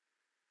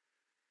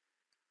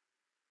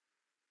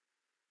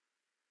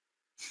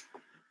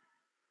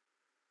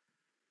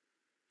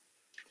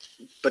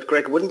 But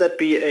Greg, wouldn't that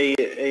be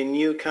a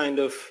new kind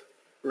of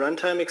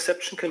runtime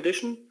exception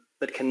condition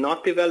that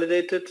cannot be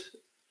validated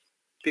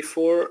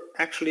before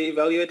actually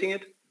evaluating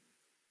it?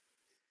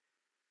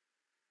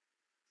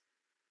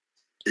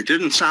 It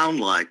didn't sound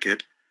like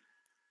it,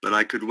 but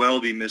I could well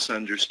be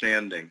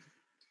misunderstanding.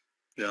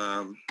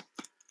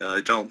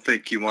 I don't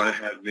think you want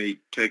to have me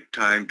take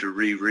time to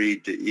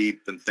reread the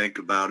EAP and think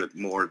about it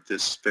more at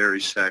this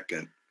very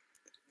second.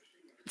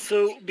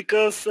 So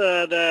because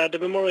the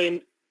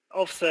memory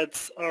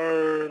offsets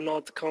are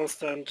not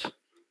constant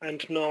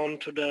and known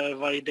to the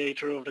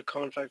validator of the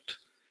contract,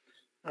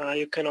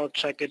 you cannot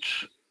check it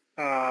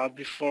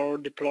before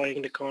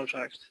deploying the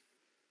contract.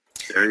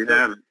 There you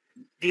have it.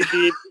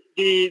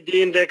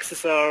 The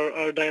indexes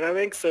are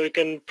dynamic, so you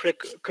can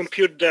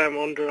compute them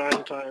on the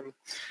runtime.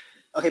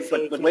 Okay,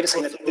 so but wait a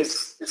second.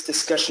 This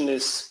discussion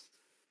is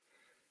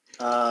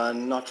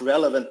not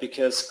relevant,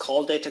 because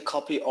call data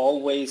copy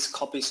always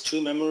copies to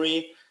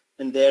memory,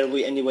 and there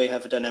we anyway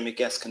have a dynamic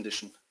guess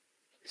condition.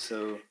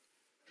 So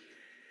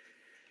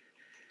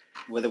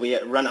whether we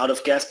run out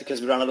of gas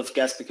because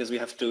we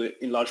have to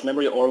enlarge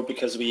memory, or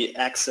because we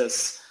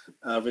access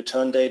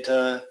return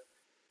data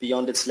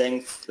beyond its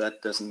length,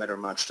 that doesn't matter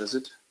much, does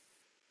it?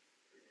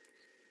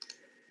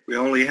 We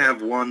only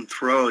have one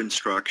throw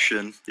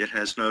instruction. It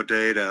has no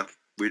data.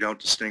 We don't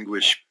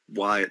distinguish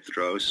why it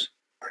throws.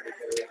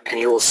 And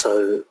you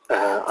also,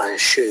 I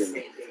assume,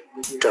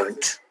 you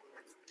don't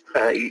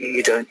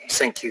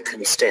think you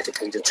can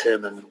statically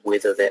determine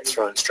whether that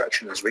throw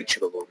instruction is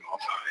reachable or not.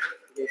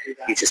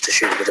 You just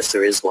assume that if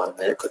there is one,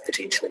 that it could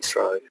potentially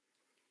throw.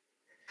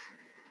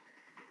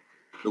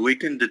 We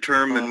can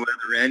determine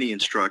whether any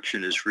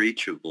instruction is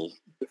reachable.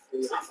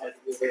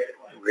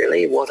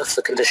 Really? What if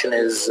the condition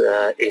is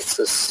if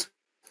this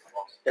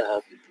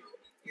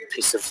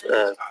piece of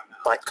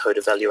bytecode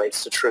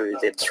evaluates to true,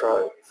 then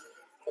throw?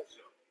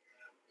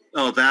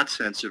 Oh, that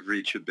sense of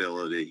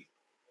reachability.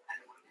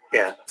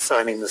 Yeah, so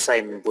I mean the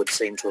same would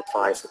seem to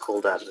apply for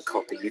call data to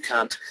copy. You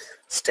can't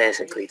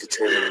statically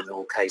determine in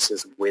all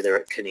cases whether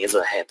it can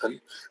ever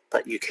happen,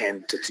 but you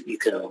can,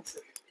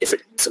 if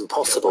it's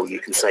impossible, you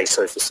can say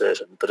so for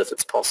certain, but if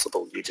it's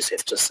possible, you just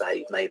have to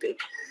say maybe.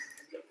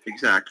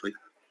 Exactly.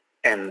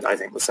 And I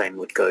think the same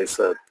would go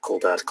for call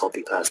data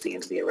copy pasting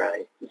into the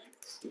array.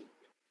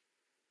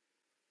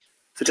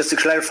 So just to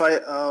clarify,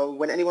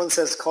 when anyone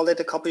says call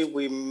data copy,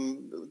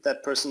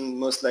 that person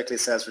most likely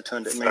says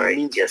return data.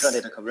 Means yes.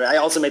 Return data copy. I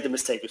also made the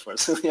mistake before.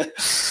 So yeah.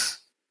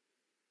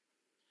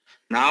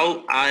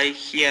 Now I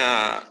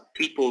hear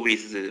people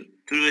with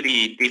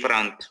truly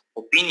different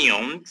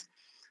opinions,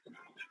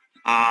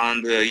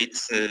 and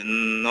it's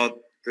not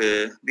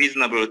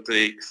reasonable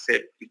to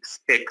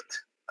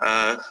expect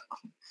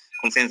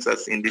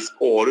consensus in this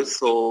call.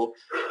 So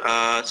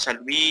shall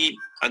we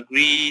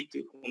agree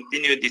to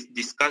continue this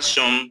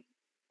discussion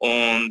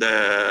on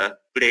the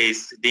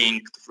place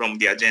linked from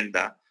the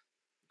agenda?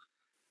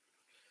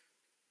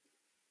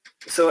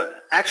 So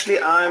actually,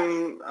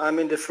 I'm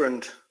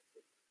indifferent.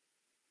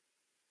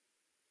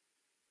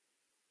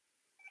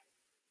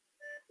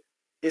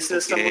 Is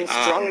there someone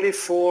strongly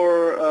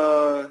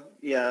for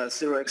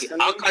zero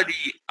extending?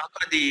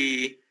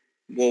 Akadi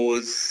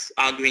was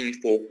arguing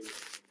for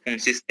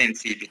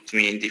consistency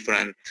between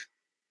different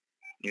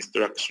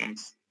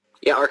instructions.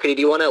 Yeah, Arkady,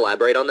 do you want to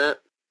elaborate on that?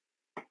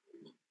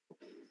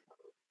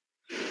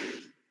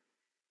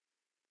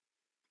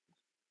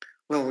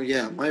 Well,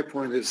 yeah, my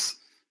point is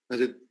that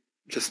it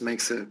just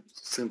makes a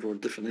simple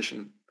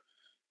definition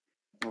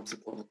of the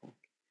protocol.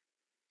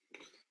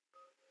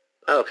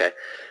 Okay.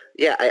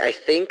 Yeah, I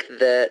think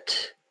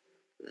that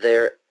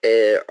there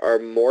are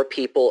more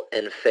people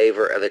in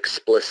favor of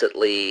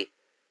explicitly,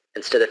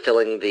 instead of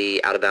filling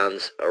the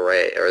out-of-bounds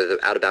array or the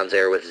out-of-bounds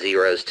error with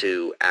zeros,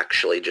 to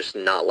actually just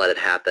not let it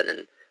happen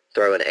and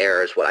throw in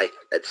errors.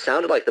 It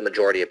sounded like the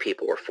majority of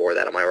people were for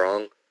that. Am I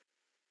wrong?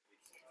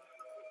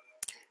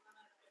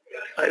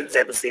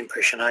 That was the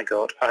impression I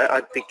got.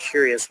 I'd be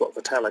curious what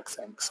Vitalik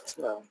thinks as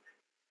well.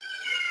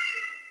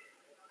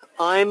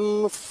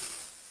 I'm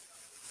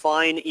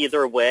fine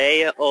either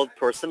way,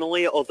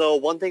 personally, although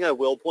one thing I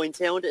will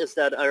point out is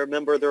that I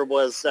remember there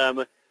was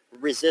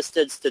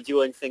resistance to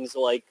doing things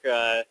like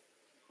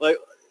one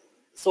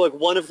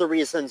of the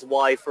reasons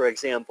why, for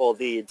example,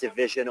 the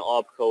division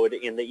opcode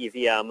in the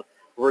EVM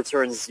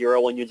returns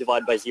 0 when you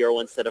divide by 0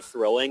 instead of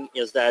throwing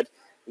is that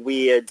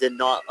we did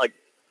not,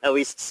 at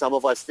least some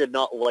of us did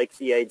not like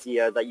the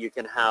idea that you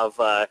can have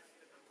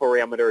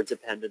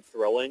parameter-dependent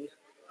throwing.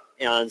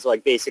 And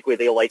basically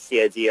they liked the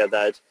idea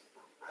that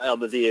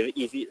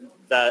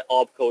that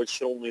opcode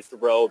should only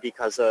throw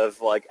because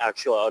of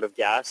actual out of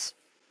gas,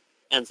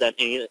 and that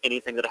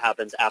anything that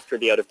happens after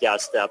the out of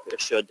gas step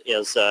should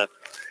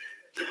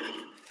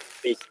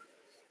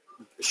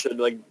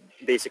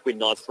basically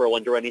not throw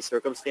under any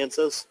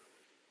circumstances.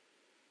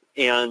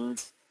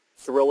 And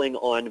throwing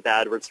on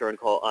bad return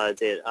call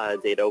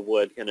data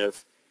would kind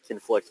of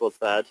conflict with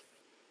that.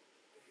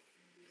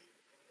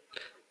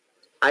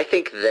 I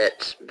think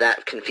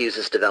that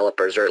confuses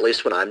developers, or at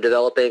least when I'm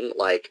developing,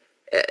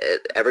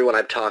 everyone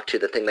I've talked to,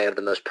 the thing they have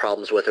the most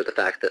problems with are the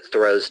fact that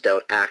throws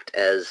don't act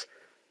as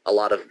a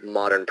lot of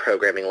modern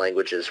programming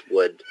languages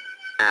would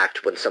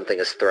act when something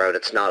is thrown.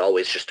 It's not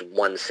always just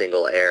one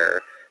single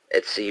error.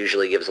 It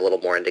usually gives a little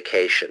more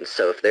indication.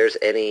 So if there's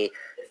any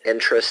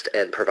interest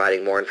in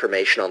providing more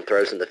information on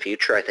throws in the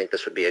future, I think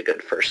this would be a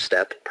good first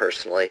step,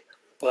 personally.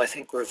 Well, I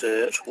think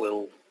Revert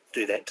will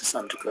do that to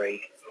some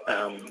degree.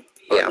 Or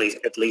Yeah.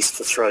 at least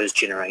for throws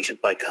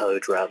generated by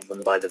code rather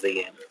than by the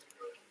VM.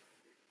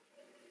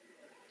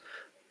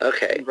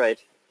 Okay. Right.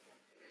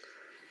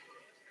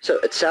 So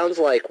it sounds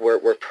like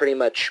we're pretty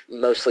much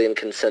mostly in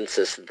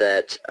consensus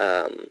that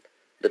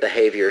the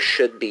behavior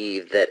should be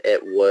that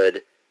it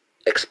would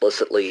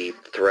explicitly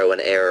throw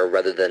an error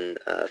rather than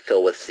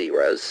fill with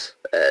zeros.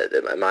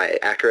 Am I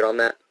accurate on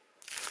that?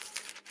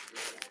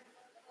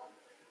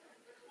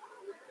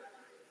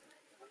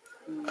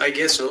 I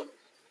guess so.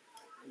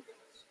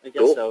 I guess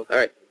Cool. so. All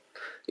right.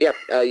 Yeah,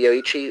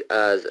 Yoichi,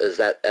 is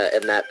that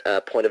in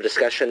that point of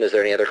discussion? Is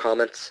there any other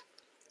comments?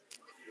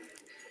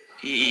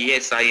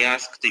 Yes, I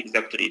asked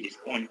exactly this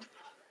point.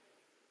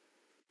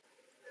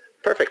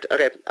 Perfect.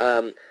 Okay.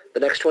 The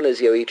next one is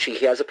Yoichi.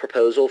 He has a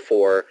proposal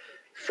for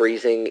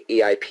freezing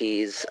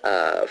EIPs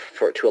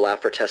to allow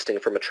for testing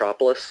for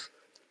Metropolis.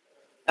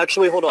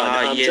 Actually, hold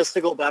on. Yes. Just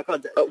to go back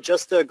on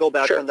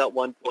Sure. on that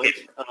one point.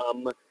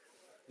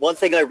 One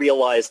thing I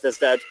realized is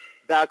that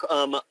back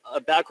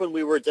when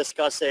we were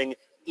discussing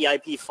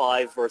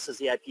EIP5 versus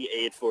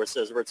EIP8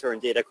 versus return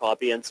data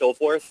copy and so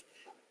forth,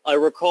 I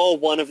recall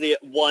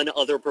one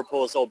other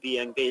proposal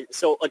being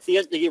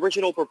the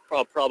original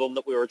problem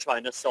that we were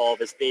trying to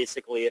solve is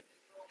basically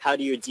how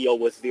do you deal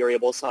with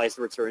variable sized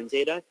return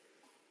data,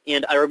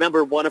 and I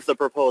remember one of the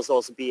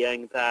proposals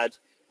being that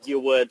you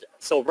would,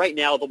 so right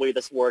now the way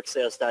this works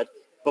is that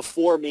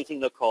before making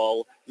the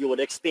call you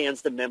would expand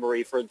the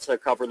memory to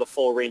cover the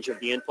full range of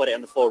the input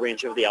and the full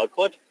range of the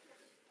output,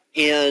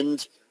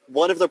 and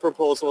one of the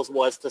proposals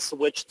was to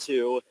switch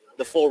to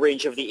the full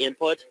range of the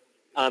input.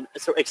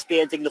 So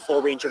expanding the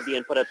full range of the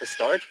input at the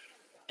start,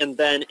 and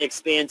then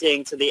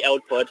expanding to the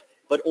output,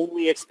 but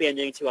only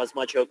expanding to as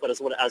much output as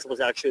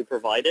was actually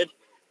provided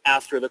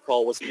after the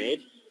call was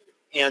made.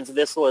 And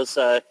this was,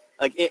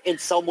 like in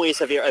some ways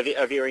a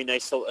very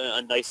nice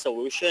a nice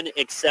solution,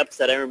 except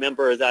that I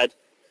remember that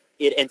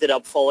it ended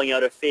up falling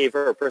out of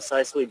favor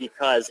precisely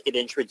because it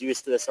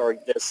introduced this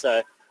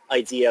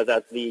idea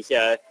that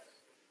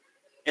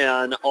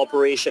an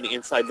operation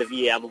inside the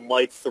VM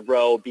might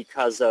throw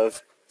because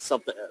of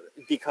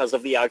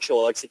the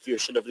actual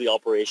execution of the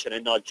operation,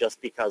 and not just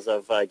because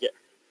of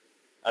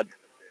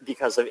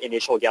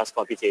initial gas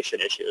computation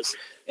issues.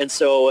 And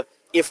so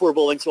if we're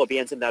willing to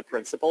abandon that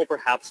principle,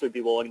 perhaps we'd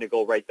be willing to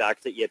go right back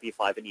to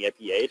EIP5 and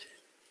EIP8.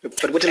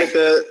 But would you like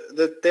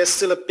there's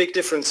still a big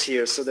difference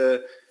here. So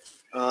the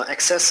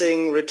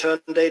accessing return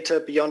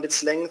data beyond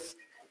its length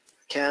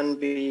can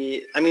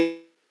be, I mean,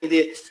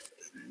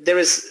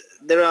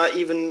 there are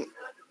even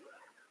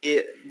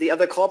the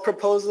other core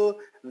proposal.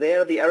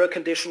 There, the error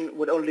condition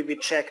would only be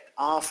checked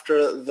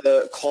after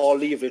the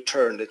callee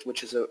returned it,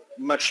 which is a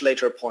much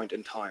later point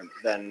in time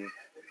than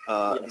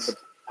the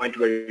point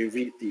where you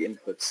read the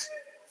inputs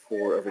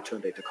for a return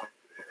data copy.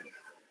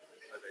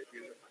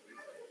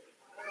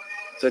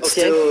 So it's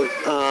still...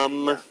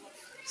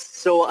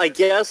 So I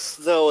guess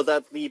though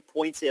that the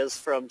point is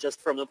from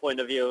the point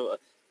of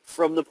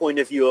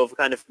view of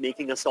kind of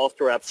making a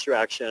software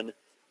abstraction,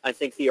 I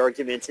think the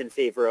argument in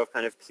favor of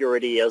kind of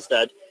purity is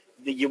that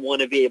you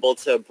want to be able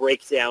to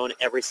break down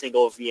every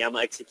single VM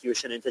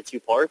execution into two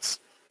parts,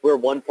 where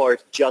one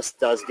part just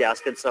does gas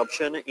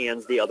consumption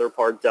and the other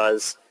part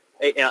does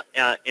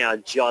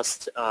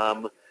just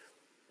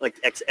like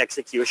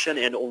execution,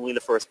 and only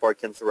the first part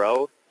can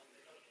throw.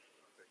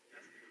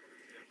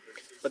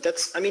 But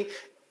that's, I mean,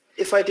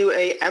 if I do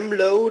a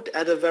mload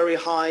at a very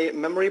high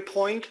memory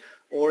point,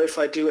 or if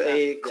I do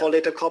a call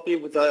data copy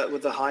with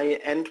a high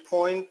end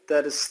point,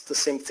 that is the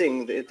same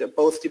thing. It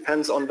both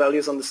depends on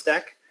values on the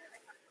stack.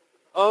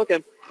 Oh,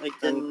 okay, I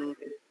can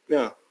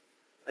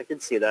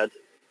see that.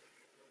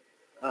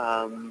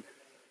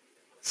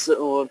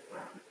 So.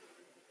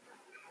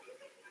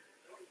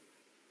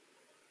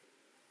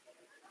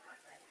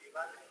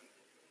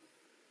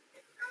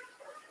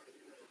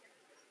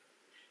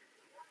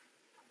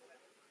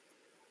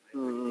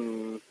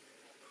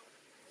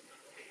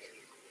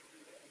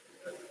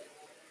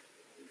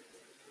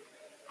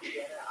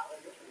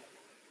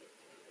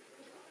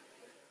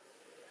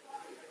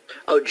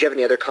 Oh, do you have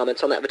any other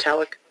comments on that,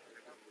 Vitalik?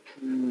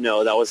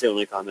 No, that was the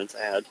only comments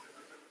I had.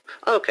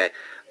 Okay.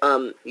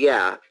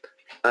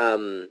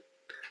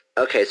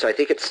 Okay, so I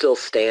think it still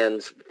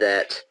stands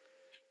that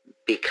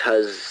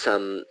because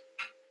some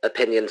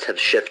opinions have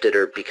shifted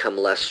or become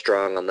less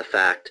strong on the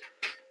fact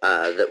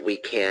that we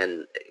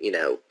can,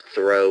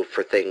 throw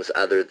for things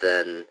other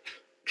than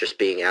just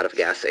being out of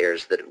gas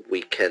airs, that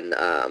we can,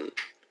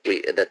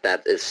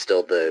 that is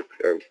still the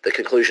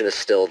conclusion is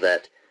still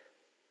that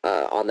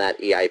on that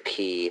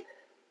EIP,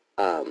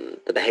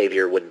 the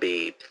behavior would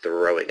be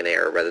throwing an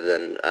error rather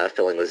than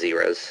filling with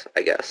zeros,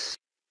 I guess.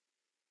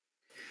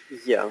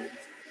 Yeah.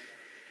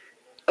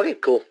 Okay,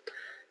 cool.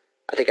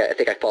 I think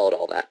I followed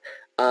all that.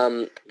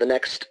 The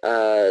next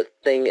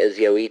thing is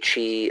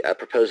Yoichi, a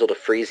proposal to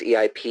freeze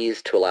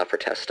EIPs to allow for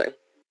testing.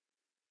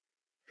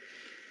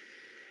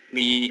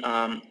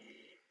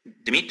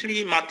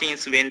 Dmitry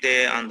Martins,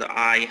 Wende, and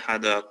I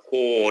had a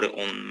call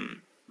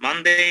on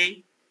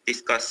Monday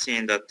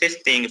discussing the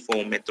testing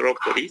for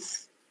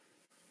Metropolis.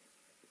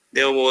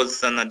 There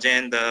was an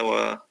agenda,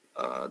 or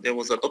there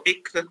was a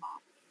topic,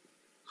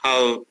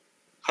 how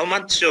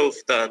much of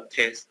the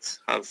tests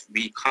have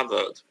we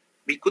covered?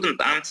 We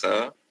couldn't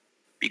answer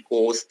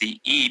because the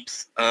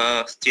EIPs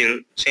are still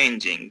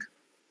changing.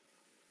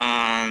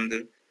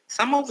 And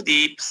some of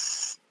the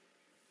EIPs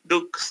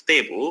look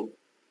stable,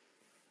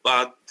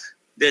 but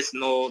there's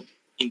no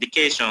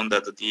indication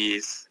that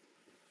these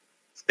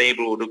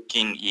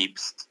stable-looking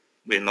EIPs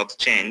will not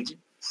change.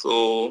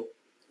 So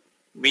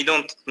we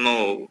don't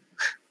know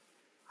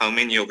how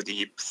many of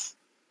the EIPs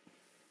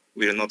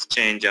will not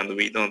change, and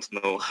we don't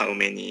know how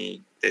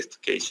many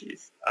test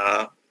cases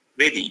are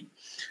ready.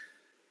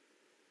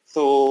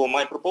 So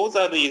my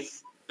proposal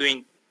is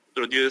to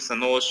introduce a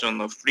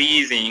notion of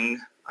freezing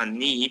a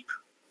EIP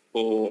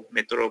for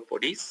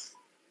Metropolis.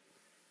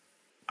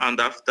 And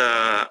after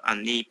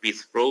an EIP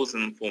is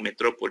frozen for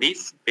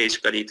Metropolis,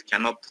 basically it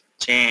cannot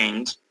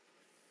change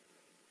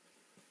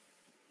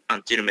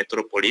until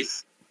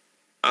Metropolis.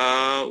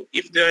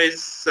 If there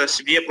is a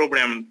severe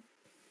problem,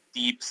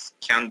 EIPs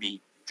can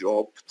be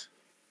dropped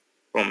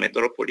from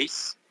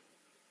Metropolis.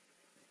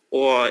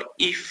 Or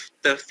if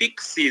the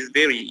fix is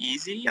very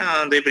easy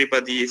and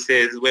everybody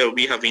says, well,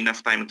 we have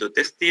enough time to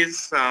test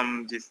this,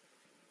 this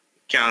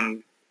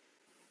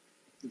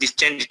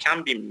change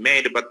can be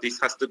made, but this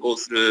has to go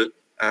through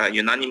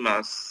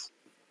unanimous,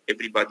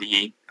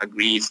 everybody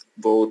agrees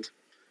vote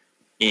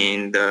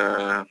in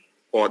the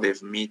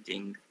ORDEV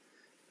meeting.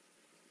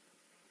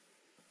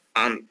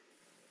 And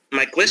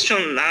my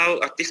question now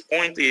at this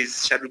point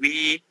is, shall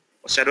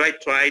I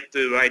try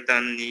to write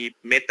a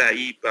meta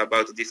EIP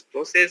about this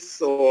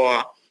process,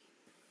 or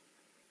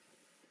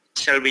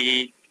shall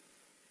we,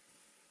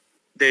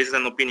 there's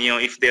an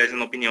opinion, if there's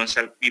an opinion,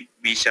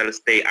 we shall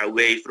stay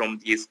away from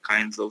these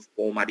kinds of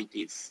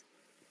formalities?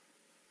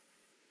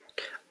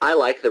 I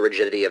like the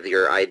rigidity of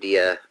your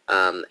idea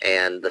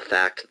and the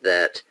fact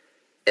that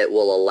it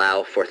will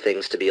allow for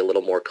things to be a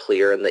little more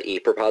clear in the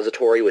EAP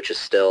repository, which is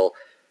still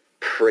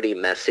pretty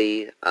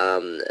messy.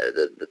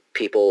 The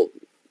people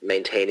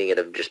maintaining it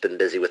have just been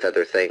busy with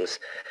other things.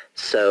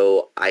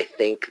 So I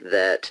think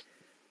that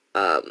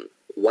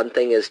one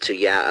thing is to,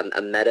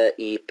 a meta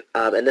EAP,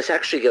 and this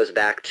actually goes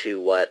back to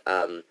what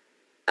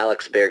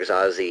Alex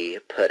Bergzazi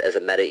put as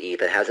a meta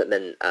EAP. It hasn't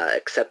been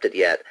accepted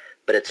yet,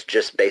 but it's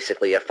just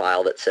basically a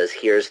file that says,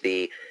 here's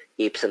the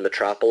EAPs in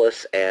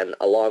Metropolis, and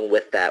along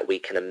with that, we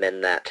can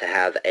amend that to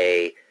have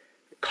a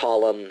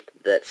column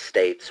that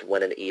states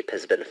when an EAP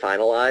has been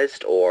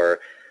finalized, or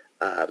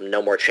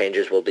no more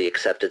changes will be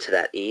accepted to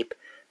that EAP,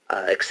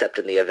 except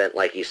in the event,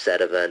 like you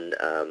said, of an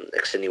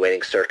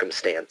extenuating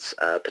circumstance,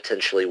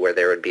 potentially where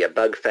there would be a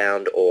bug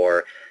found,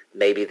 or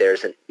maybe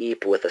there's an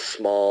EAP with a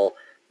small,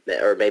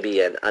 or maybe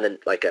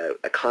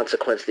a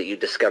consequence that you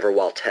discover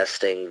while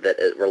testing that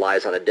it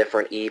relies on a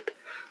different EAP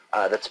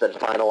that's been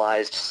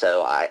finalized.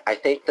 So I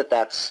think that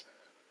that's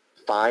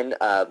fine.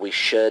 We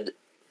should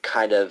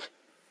kind of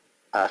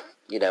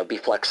be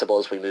flexible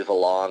as we move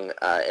along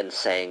in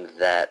saying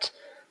that,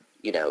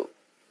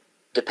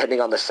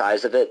 depending on the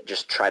size of it,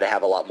 just try to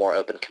have a lot more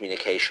open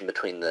communication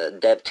between the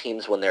dev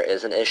teams when there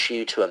is an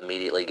issue to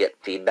immediately get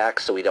feedback,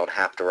 so we don't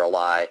have to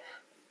rely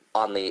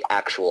on the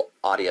actual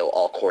audio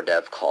all-core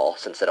dev call,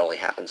 since it only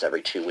happens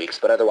every 2 weeks.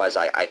 But otherwise,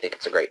 I think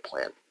it's a great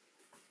plan.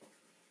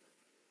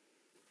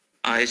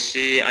 I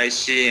see,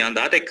 and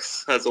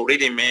Alex has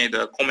already made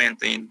a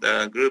comment in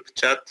the group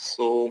chat,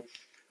 so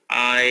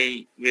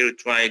I will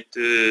try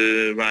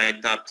to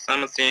write up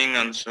something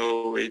and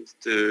show it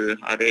to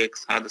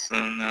Alex,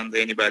 Hudson, and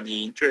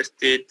anybody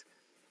interested.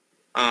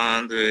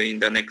 And in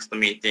the next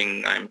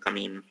meeting, I'm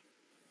coming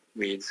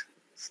with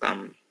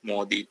some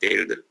more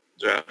detailed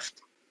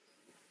draft,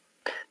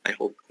 I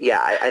hope.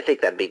 Yeah, I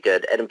think that'd be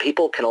good. And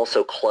people can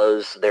also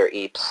close their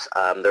EAPs,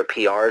 their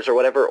PRs or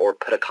whatever, or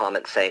put a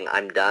comment saying,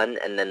 I'm done,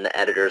 and then the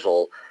editors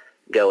will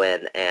go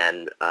in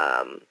and,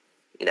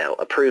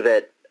 approve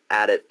it,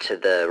 add it to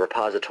the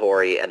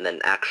repository, and then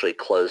actually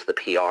close the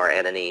PR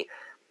and any,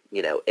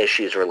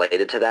 issues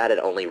related to that, and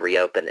only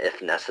reopen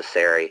if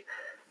necessary.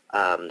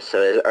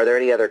 So are there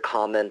any other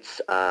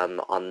comments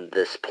on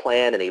this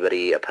plan?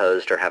 Anybody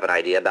opposed or have an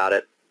idea about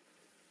it?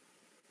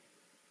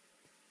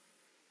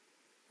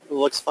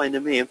 Looks fine to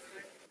me.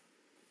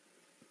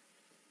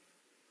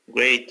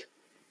 Great.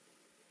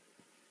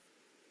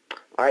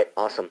 All right,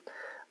 awesome.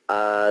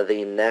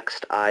 The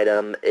next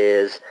item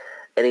is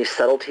any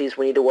subtleties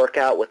we need to work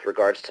out with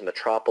regards to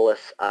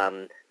Metropolis.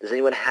 Does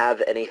anyone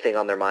have anything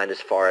on their mind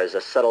as far as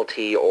a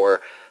subtlety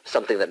or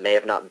something that may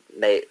have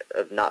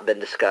not been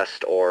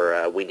discussed,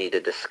 or we need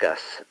to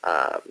discuss?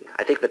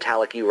 I think,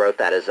 Vitalik, you wrote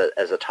that as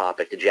a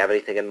topic. Did you have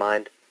anything in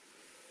mind?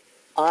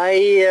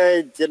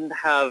 I didn't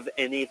have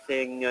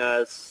anything.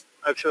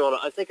 Actually,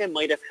 I think I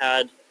might have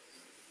had.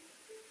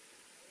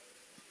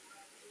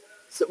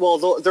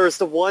 Well, there's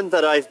the one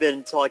that I've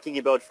been talking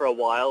about for a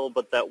while,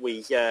 but that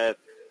we.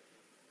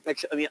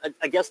 Actually,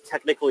 I guess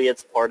technically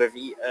it's part of.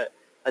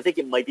 I think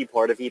it might be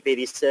part of EAP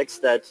 86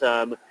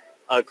 that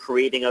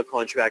creating a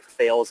contract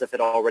fails if it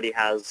already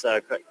has,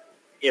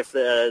 if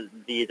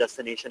the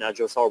destination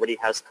address already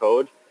has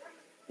code.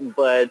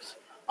 But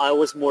I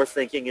was more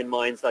thinking in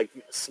mind like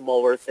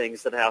smaller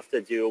things that have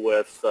to do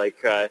with like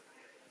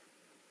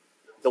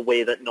the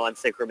way that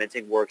nonce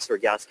incrementing works, or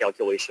gas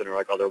calculation, or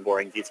like other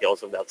boring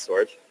details of that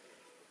sort.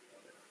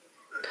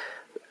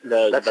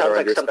 That sounds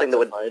like something that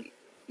would.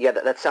 Yeah,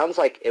 that sounds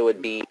like it would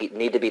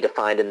need to be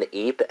defined in the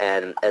EAP,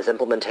 and as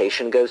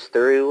implementation goes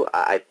through,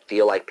 I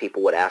feel like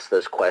people would ask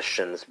those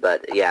questions.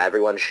 But yeah,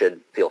 everyone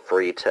should feel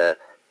free to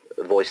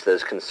voice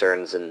those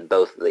concerns in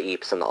both the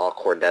EAPs and the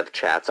all-core dev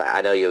chats.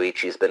 I know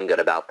Yoichi's been good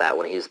about that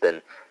when he's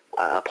been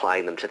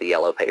applying them to the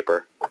yellow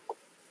paper.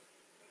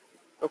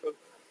 Okay.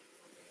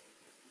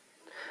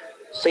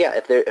 So yeah,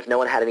 if no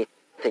one had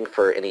anything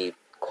for any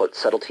quote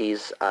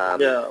subtleties.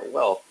 Yeah,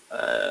 well,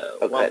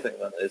 one thing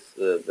then is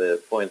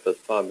the point that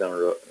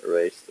Fabian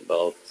raised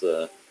about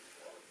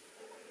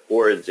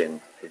origin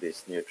for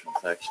these new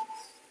transactions.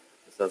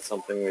 Is that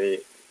something we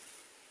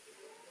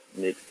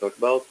need to talk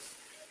about?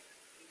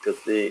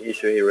 Because the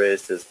issue he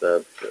raised is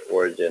that the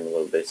origin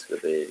will basically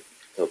be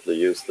totally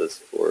useless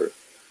for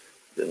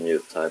the new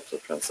types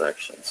of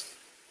transactions.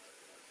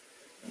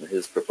 And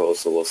his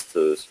proposal was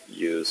to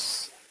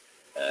use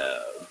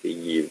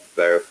the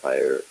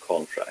verifier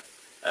contract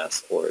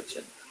as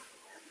origin.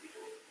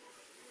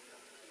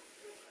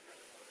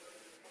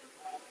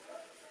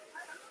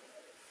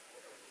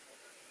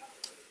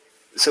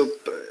 So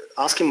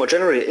asking more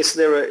generally, is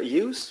there a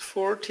use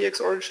for TX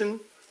origin?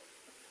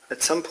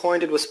 At some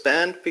point it was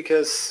banned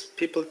because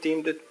people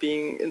deemed it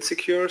being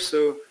insecure,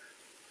 so...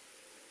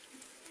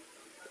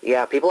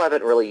 Yeah, people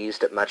haven't really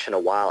used it much in a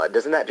while.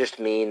 Doesn't that just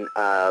mean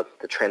the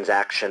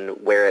transaction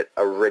where it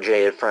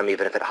originated from,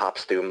 even if it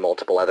hops through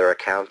multiple other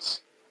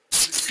accounts?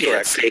 Yeah,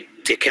 it's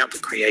the account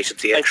that created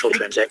the actual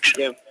transaction.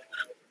 Yeah.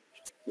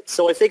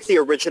 So I think the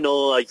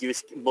original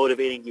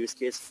motivating use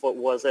case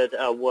was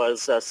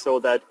so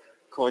that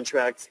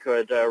contracts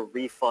could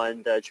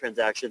refund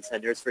transaction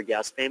senders for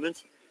gas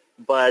payments.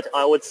 But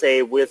I would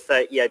say with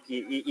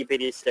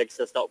EIP-EPD6,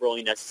 that's not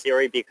really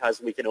necessary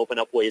because we can open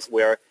up ways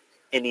where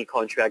any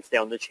contracts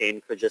down the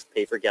chain could just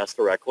pay for gas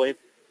directly.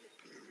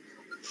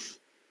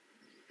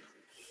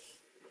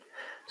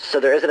 So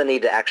there isn't a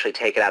need to actually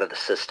take it out of the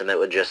system. It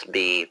would just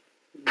be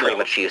pretty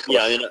much useless.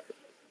 Yeah,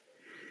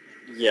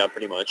 yeah,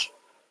 pretty much.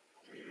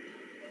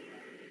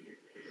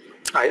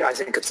 I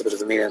think it's a bit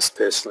of a menace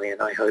personally,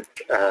 and I hope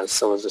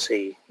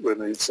Solidity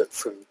removes it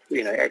from,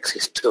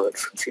 access to it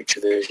from future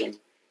versions,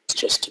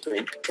 just to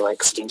prevent people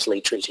accidentally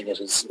treating it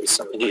as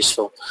something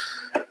useful.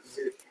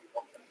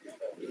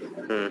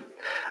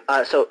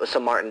 So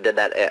Martin, did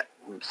that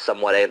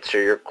somewhat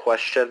answer your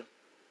question?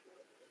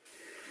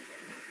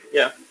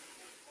 Yeah.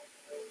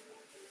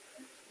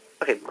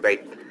 Okay,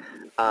 great.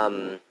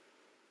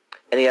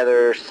 Any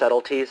other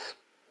subtleties?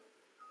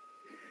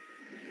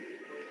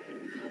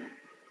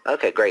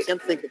 Okay, great.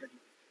 Can't think of it.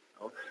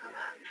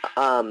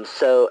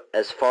 So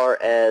as far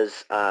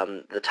as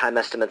the time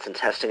estimates and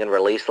testing and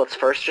release, let's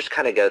first just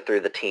kind of go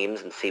through the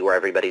teams and see where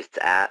everybody's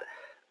at.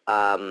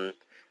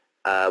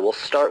 We'll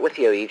start with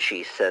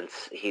Yoichi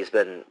since he's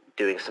been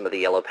doing some of the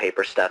yellow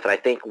paper stuff, and I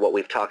think what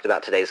we've talked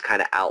about today is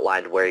kind of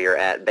outlined where you're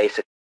at.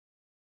 Basically.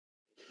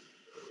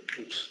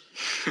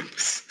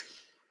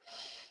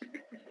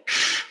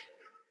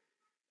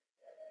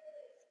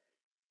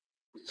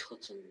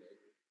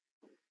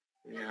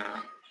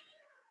 Yeah.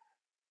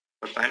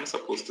 But I'm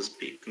supposed to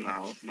speak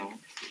now. No.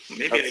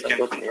 Maybe I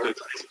can conclude.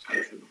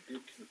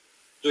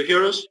 Do you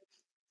hear us?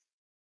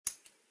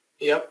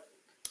 Yep.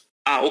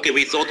 Okay,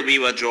 we thought we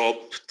were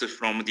dropped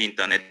from the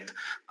internet.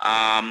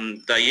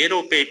 The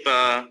yellow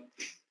paper,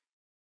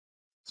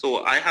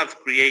 so I have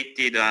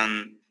created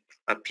a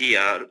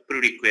PR pull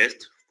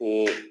request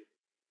for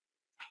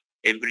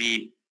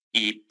every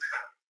EAP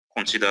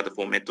considered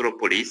for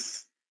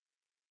Metropolis.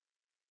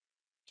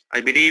 I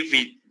believe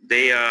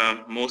they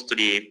are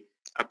mostly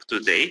up to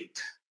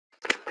date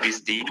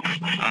with the,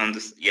 and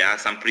yeah,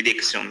 some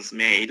predictions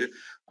made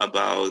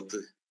about,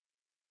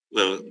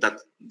 well, that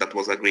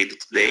was agreed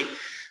today.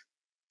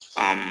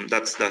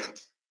 That's the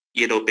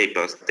yellow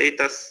paper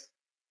status.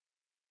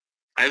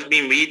 I've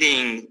been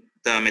reading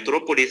the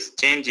Metropolis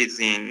changes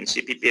in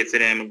CPP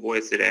SLM, Go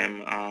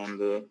SLM,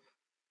 and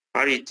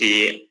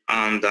parity,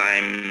 and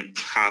I'm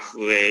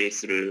halfway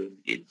through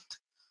it.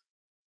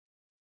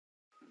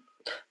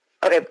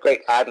 Okay,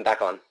 great. I'm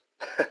back on.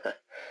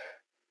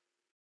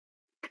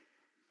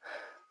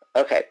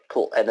 Okay,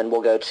 cool. And then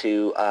we'll go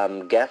to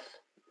Geth,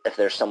 if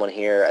there's someone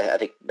here. I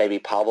think maybe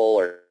Pavel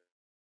or...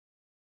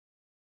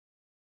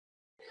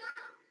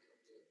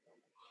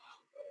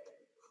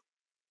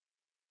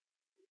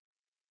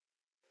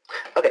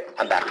 Okay,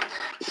 I'm back.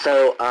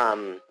 So,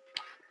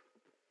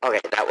 okay,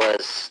 that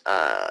was,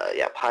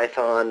 yeah,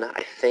 Python.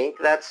 I think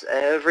that's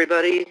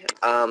everybody.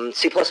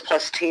 C++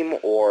 team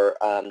or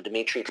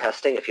Dimitri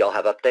testing, if y'all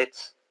have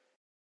updates.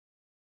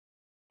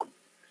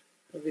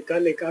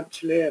 Vitalik,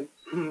 actually,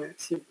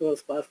 C++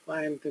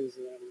 client is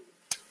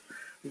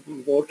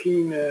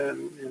working,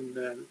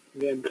 and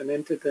we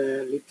implemented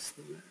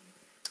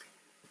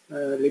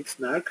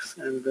libsnarks,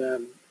 and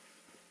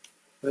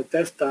the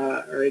tests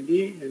are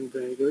ready, and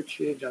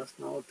Yuchi just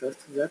now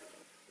tested that.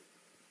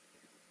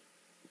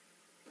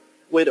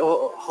 Wait,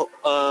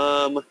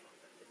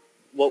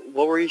 what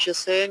were you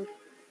just saying?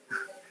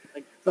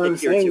 I So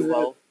didn't hear too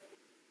well.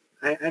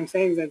 I'm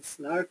saying that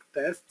snark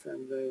tests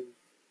and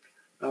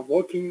are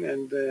working,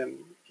 and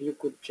you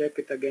could check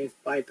it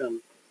against Python.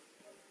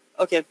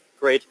 Okay,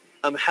 great.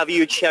 Have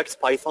you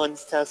checked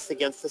Python's tests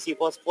against the C++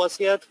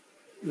 yet?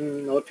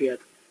 Not yet.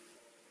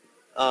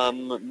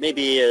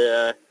 Maybe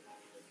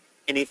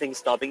anything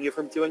stopping you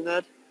from doing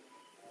that?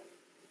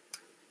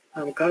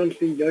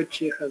 Currently,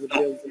 Yoichi has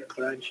built a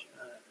branch,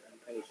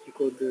 and he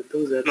could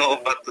do that. No,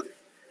 but...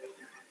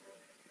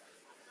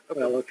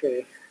 Well,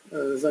 okay.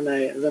 Then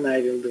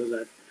I will do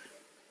that.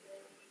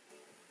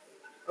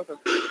 Okay.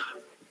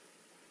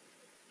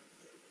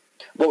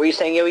 What were you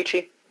saying,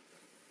 Yoichi?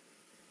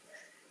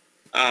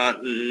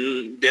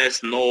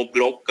 There's no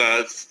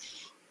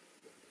blockers.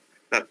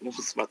 That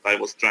was what I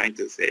was trying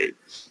to say.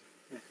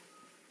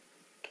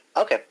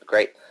 Okay,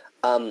 great.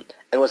 And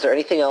was there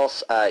anything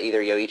else,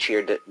 either Yoichi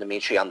or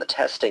Dimitri, on the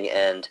testing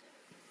end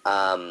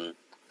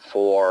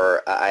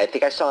for, I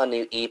think I saw a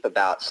new EAP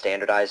about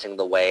standardizing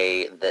the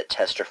way that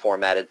tests are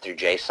formatted through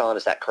JSON.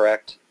 Is that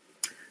correct?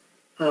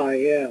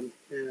 Yeah.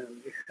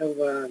 We have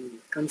a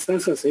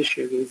consensus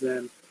issue with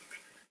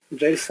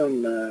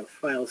JSON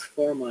files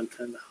format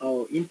and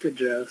how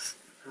integers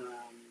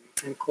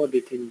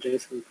encoded in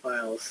JSON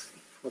files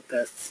for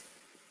tests.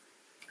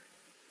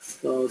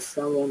 So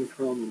someone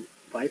from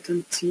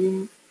Python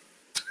team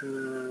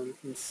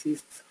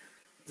insists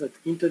that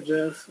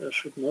integers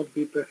should not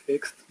be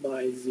prefixed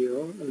by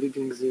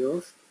leading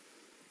zeros,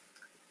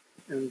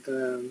 and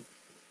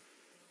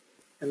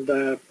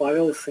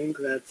Pavel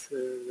thinks that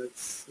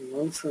that's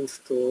nonsense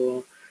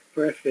to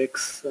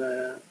prefix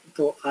to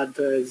add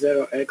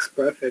 0x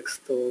prefix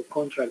to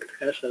contract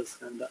hashes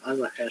and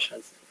other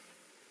hashes.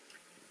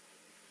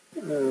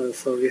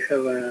 So we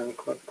have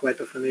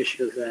quite often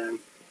issues there.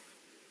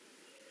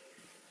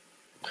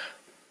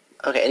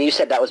 Okay, and you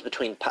said that was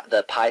between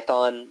the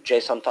Python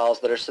JSON files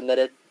that are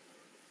submitted?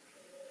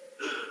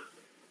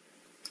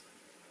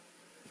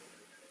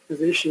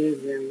 The issue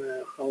is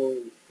in how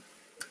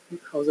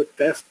the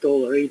test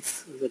tool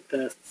reads the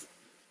tests.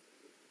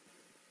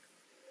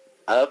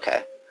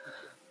 Okay.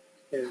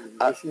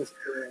 It seems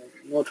to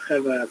not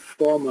have a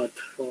format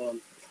for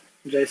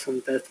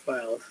JSON test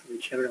files,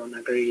 which everyone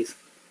agrees.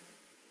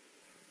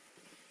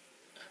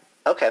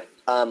 Okay.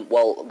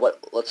 Well,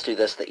 let's do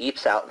this. The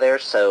EAP's out there,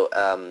 so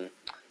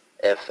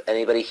if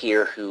anybody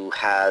here who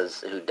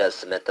does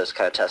submit those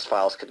kind of test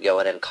files could go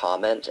in and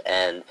comment,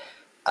 and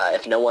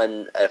if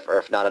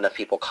not enough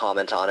people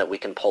comment on it, we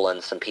can pull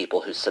in some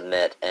people who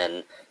submit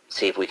and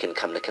see if we can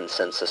come to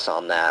consensus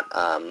on that.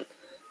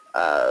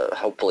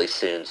 Hopefully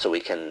soon, so we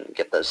can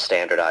get those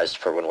standardized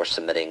for when we're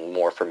submitting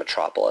more for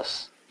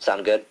Metropolis.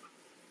 Sound good?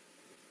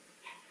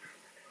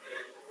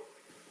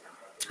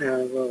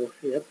 Well,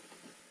 yep.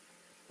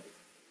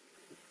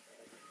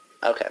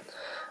 Okay.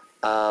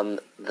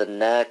 The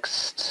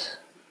next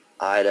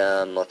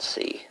item, let's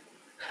see.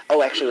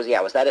 Oh, actually, was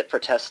that it for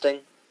testing?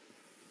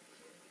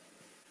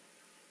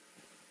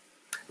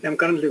 I'm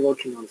currently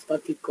working on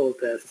static call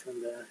tests,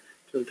 and it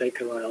will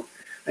take a while.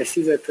 I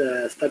see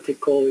that static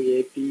call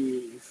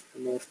EAP is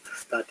the most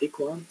static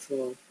one,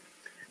 so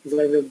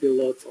there will be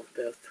lots of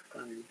tests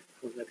coming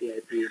for that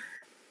EAP.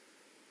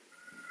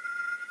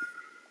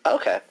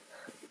 Okay,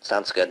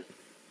 sounds good.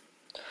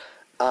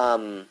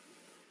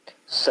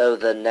 So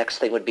the next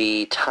thing would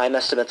be time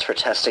estimates for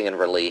testing and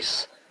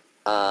release.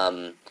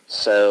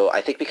 So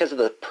I think because of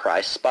the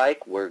price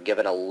spike, we're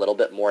given a little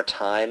bit more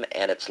time,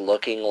 and it's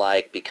looking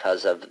like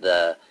because of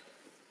there's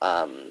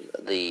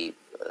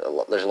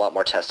a lot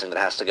more testing that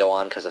has to go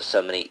on because of so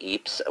many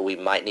EAPs, we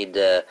might need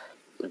to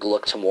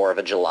look to more of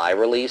a July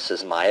release,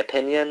 is my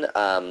opinion.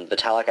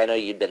 Vitalik, I know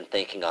you'd been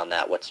thinking on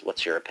that.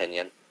 What's your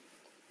opinion?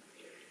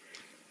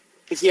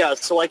 Yeah,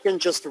 so I can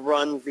just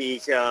run the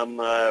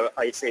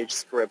Ice Age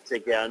script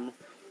again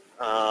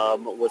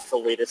with the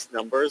latest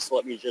numbers.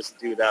 Let me just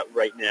do that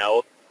right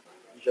now,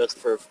 just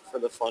for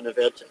the fun of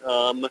it.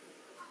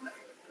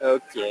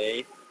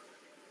 Okay.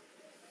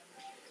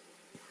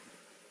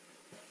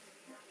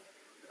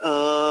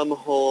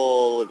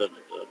 Hold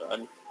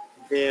on.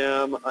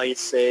 Damn,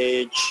 Ice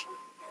Age.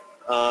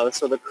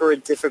 So the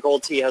current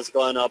difficulty has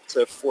gone up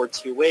to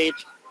 428,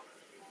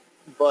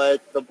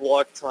 but the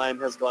block time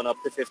has gone up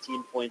to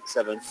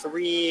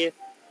 15.73.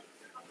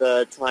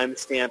 The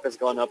timestamp has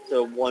gone up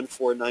to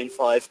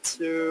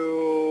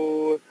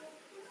 14952,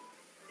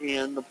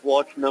 and the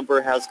block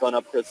number has gone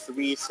up to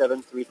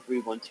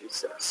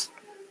 3733126.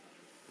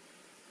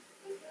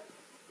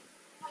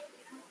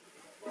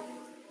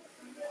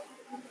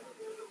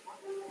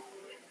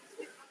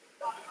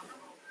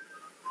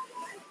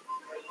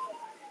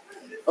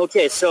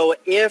 Okay, so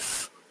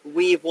if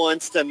we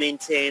want to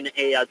maintain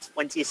a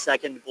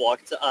 20-second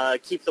block,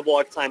 keep the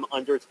block time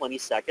under 20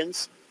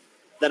 seconds,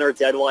 then our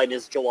deadline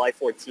is July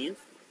 14th.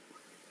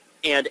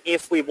 And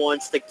if we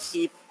want to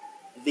keep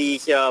the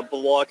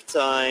block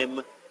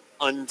time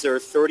under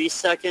 30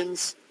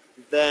 seconds,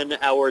 then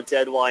our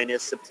deadline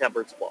is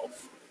September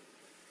 12th.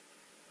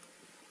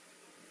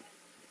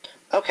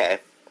 Okay.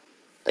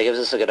 That gives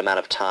us a good amount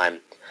of time.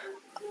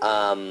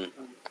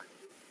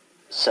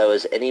 So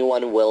is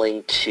anyone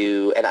willing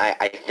to, and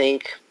I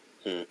think,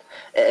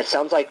 it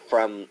sounds like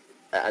from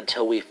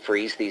until we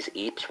freeze these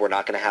EAPs, we're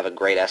not going to have a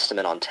great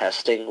estimate on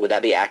testing. Would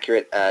that be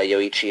accurate,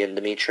 Yoichi and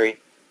Dimitri?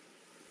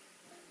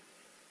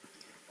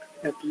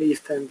 At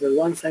least, and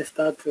once I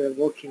start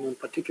working on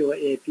particular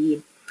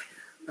EAP,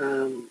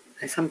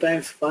 I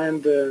sometimes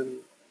find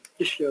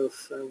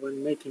issues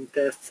when making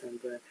tests, and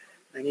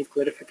I need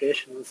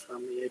clarification on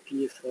some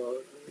EAPs. So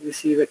you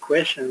see the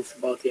questions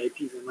about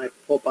EAPs that might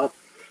pop up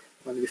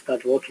when we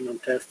start working on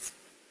tests.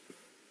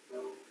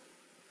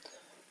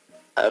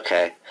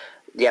 Okay.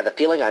 Yeah, the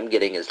feeling I'm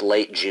getting is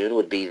late June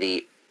would be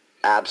the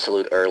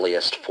absolute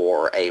earliest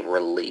for a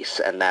release,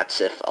 and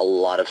that's if a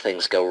lot of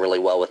things go really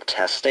well with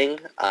testing.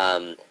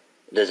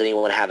 Does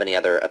anyone have any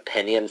other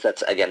opinions?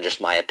 That's, again,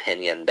 just my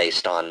opinion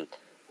based on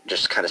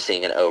just kind of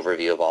seeing an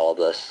overview of all of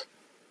this.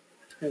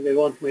 And we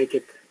won't make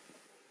it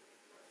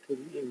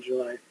in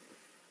July.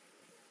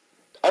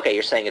 Okay,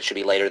 you're saying it should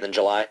be later than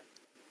July?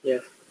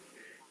 Yes.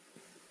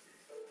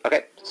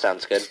 Okay,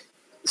 sounds good.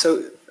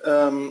 So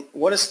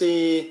what is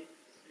the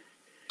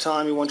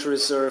time you want to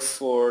reserve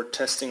for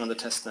testing on the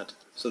testnet?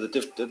 So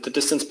the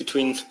distance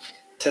between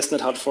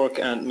testnet hard fork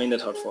and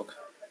mainnet hard fork?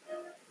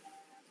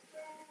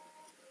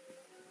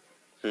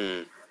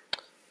 I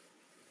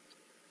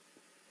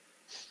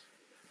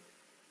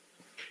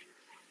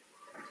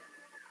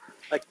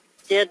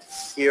can't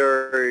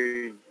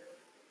hear.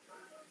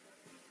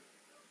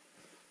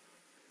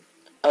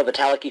 Oh,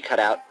 Vitalik, you cut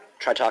out.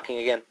 Try talking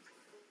again.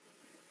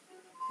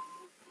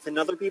 Can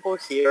other people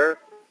hear?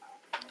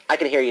 I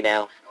can hear you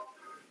now.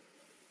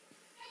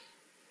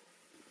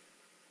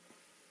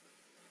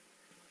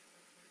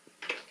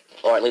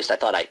 Or at least I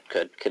thought I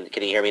could. Can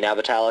you hear me now,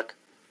 Vitalik?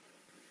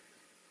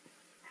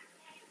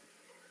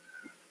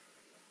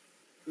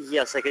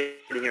 Yes, I can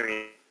hear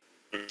you.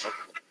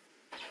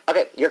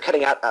 Okay, you're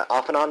cutting out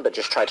off and on, but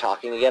just try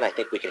talking again. I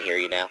think we can hear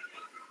you now.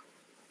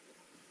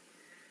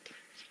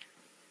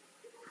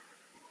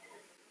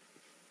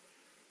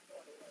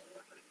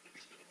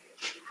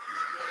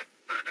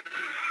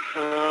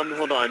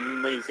 Hold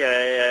on.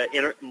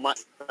 My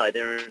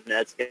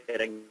internet's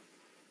getting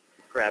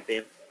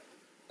crappy.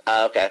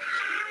 Okay.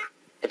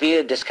 If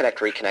you disconnect,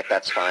 reconnect,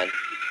 that's fine.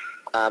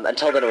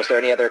 Until then, was there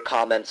any other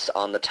comments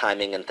on the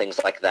timing and things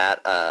like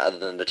that, other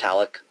than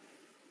Vitalik?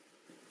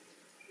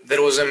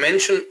 There was a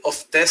mention of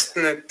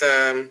testnet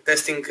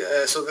testing.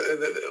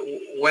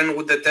 When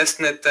would the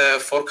testnet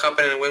fork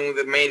happen and when would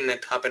the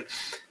mainnet happen?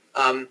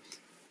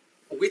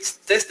 Which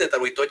testnet are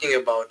we talking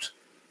about?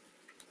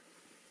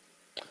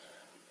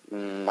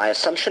 My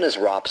assumption is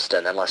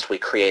Ropsten, unless we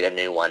create a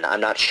new one.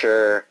 I'm not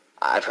sure.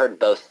 I've heard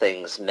both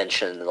things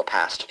mentioned in the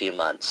past few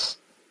months.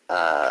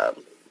 I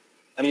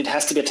mean, it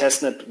has to be a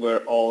testnet where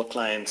all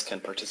clients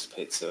can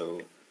participate, so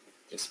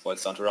this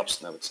boils down to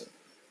Ropsten, I would say.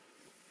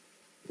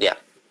 Yeah.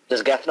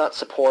 Does Gethnot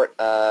support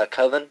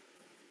Coven?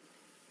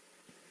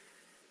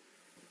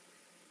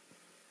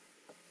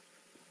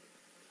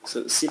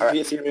 So CP Right.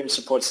 Ethereum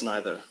supports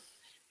neither.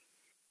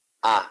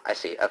 Ah, I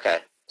see. Okay.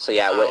 So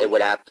yeah, it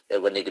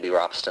would need to be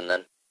Ropsten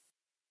then.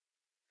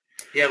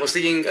 Yeah, I was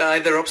thinking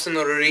either Ropsten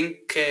or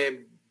Rink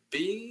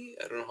B.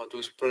 I don't know how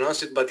to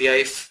pronounce it, but yeah,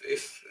 if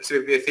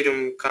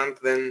Ethereum can't,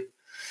 then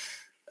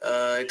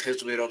it has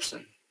to be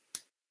Ropsten.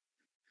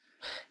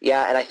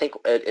 Yeah, and I think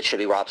it should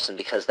be Ropsten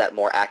because that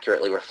more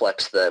accurately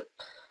reflects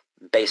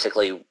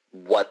basically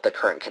what the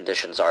current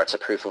conditions are. It's a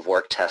proof of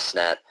work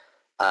testnet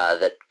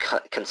that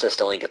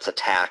consistently gets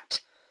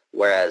attacked,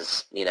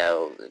 whereas, you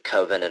know,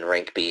 Coven and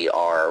Rinkeby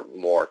are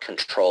more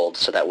controlled,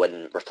 so that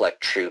wouldn't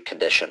reflect true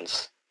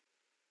conditions.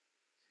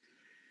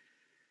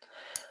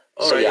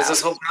 All right, let's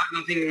just hope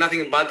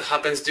nothing bad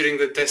happens during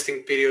the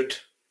testing period,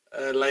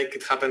 like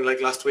it happened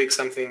like last week.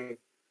 Something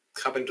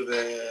happened to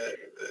the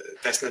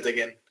testnet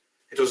again.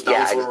 It was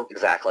down for...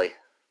 exactly.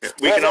 Yeah.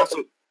 We can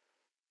also...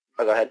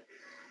 Oh, go ahead.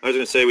 I was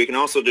going to say, we can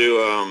also do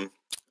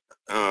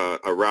a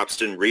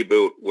Ropsten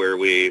reboot where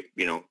we,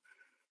 you know,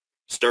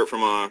 start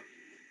from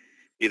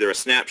either a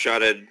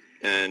snapshotted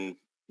and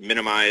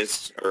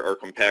minimized or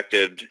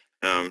compacted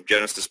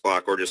Genesis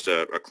block or just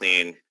a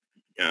clean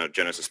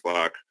Genesis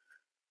block.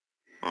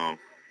 In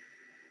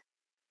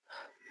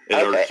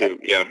order to,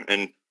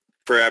 and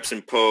perhaps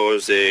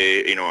impose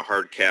a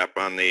hard cap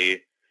on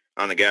the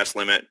gas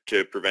limit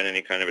to prevent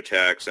any kind of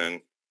attacks, and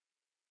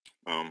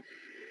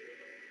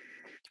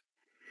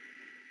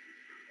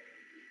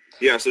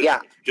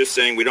just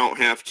saying we don't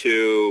have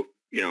to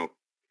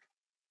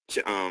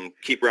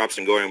keep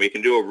Ropsten going. We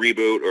can do a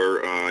reboot or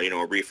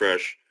a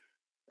refresh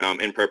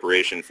in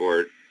preparation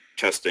for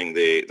testing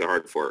the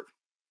hard fork.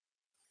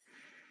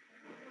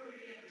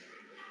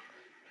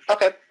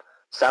 Okay,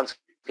 sounds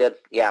good.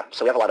 Yeah,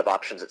 so we have a lot of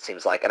options, it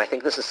seems like, and I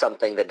think this is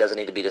something that doesn't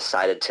need to be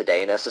decided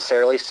today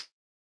necessarily.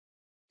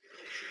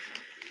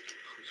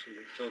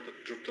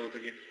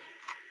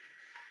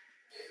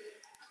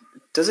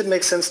 Does it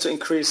make sense to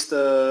increase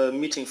the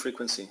meeting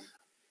frequency?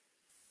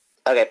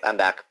 Okay, I'm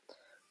back.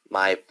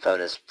 My phone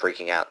is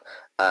freaking out.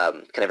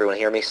 Can everyone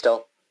hear me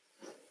still?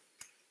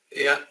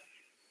 Yeah.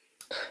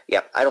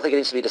 Yeah, I don't think it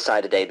needs to be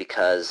decided today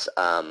because,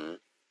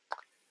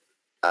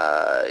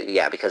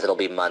 because it'll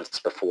be months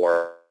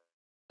before,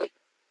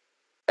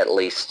 at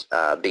least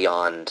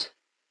beyond.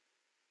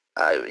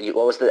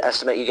 What was the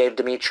estimate you gave,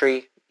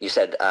 Dimitri? You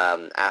said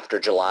after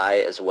July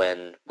is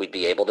when we'd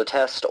be able to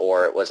test,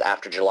 or it was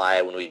after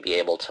July when we'd be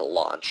able to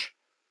launch?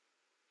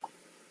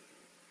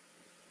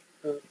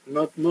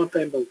 Not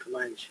able to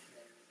launch.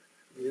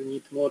 You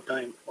need more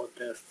time for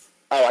tests.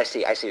 Oh, I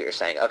see what you're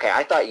saying. Okay,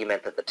 I thought you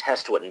meant that the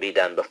test wouldn't be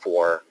done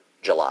before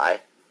July.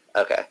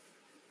 Okay.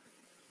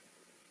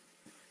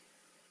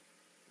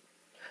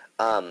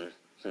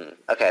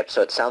 Okay,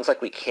 so it sounds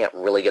like we can't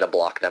really get a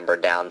block number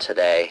down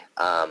today.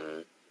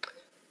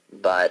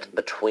 But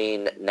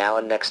between now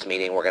and next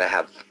meeting, we're going to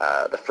have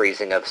the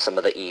freezing of some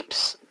of the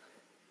EAPs,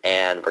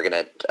 and we're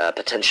going to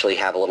potentially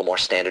have a little more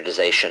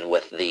standardization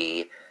with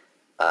the...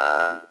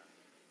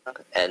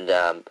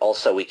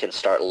 also we can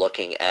start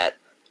looking at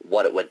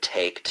what it would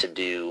take to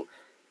do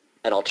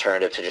an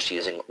alternative to just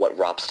using what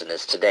Ropsten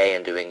is today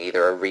and doing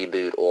either a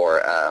reboot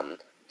or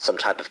some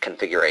type of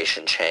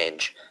configuration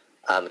change.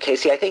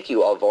 Casey, I think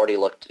you have already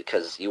looked,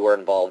 because you were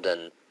involved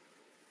in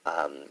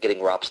getting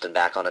Ropsten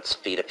back on its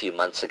feet a few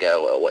months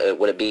ago.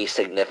 Would it be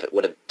significant?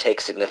 Would it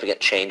take significant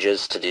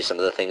changes to do some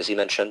of the things you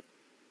mentioned?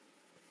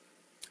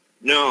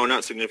 No,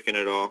 not significant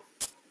at all.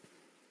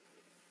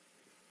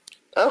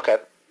 Okay.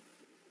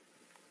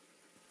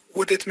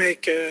 Would it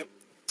make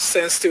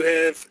sense to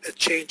have a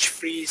change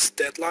freeze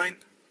deadline?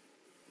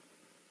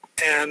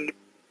 And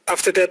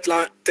after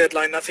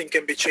deadline, nothing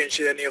can be changed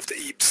in any of the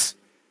EAPs.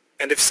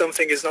 And if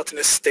something is not in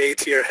a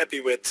state we are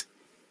happy with,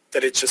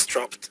 that it just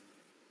dropped.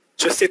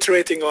 Just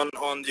iterating on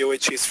the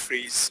OHE's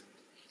freeze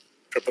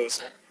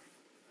proposal.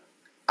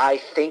 I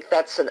think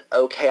that's an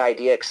okay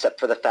idea, except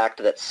for the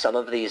fact that some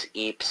of these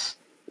EAPs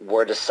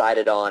were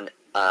decided on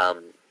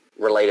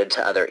related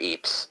to other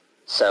EAPs.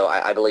 So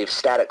I believe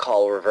static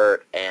call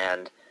revert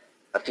and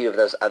a few of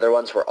those other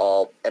ones were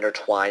all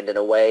intertwined in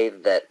a way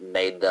that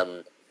made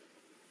them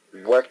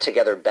work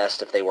together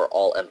best if they were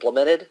all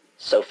implemented.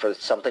 So for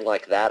something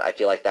like that, I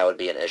feel like that would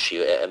be an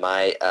issue. Am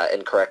I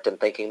incorrect in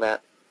thinking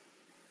that?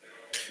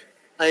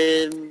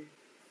 I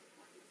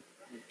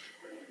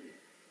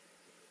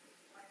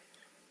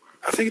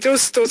think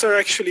those are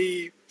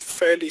actually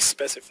fairly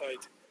specified.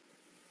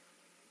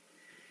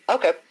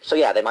 Okay, so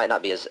yeah, they might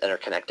not be as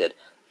interconnected.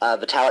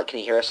 Vitalik, can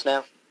you hear us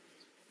now?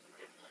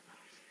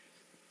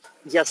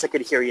 Yes, I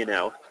could hear you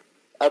now.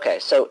 Okay,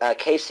 so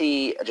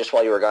Casey, just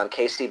while you were gone,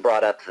 Casey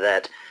brought up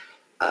that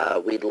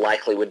we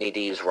likely would need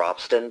to use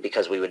Ropsten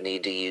because we would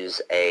need to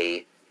use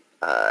a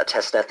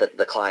testnet that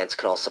the clients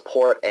can all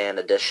support, and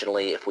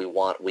additionally, if we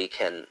want, we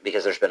can,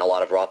 because there's been a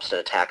lot of Ropsten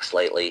attacks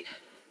lately,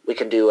 we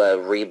can do a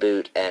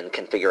reboot and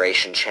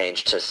configuration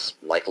change to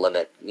like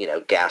limit, you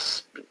know,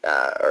 gas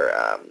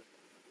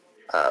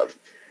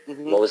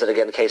what was it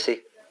again,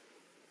 Casey?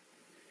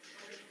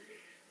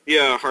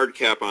 Yeah, hard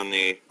cap on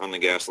the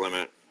gas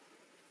limit.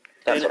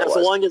 That's and as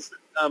long as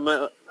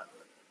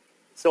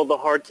so the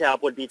hard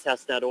cap would be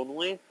testnet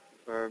only.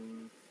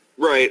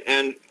 Right,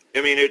 and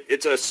I mean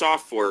it's a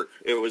soft fork.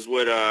 It was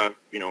what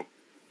you know,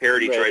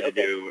 Parity tried to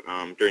do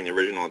during the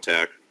original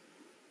attack,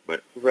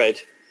 but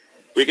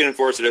we can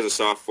enforce it as a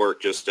soft fork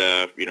just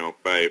you know,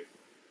 by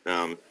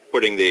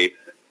putting the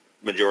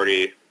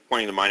majority,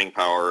 pointing the mining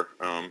power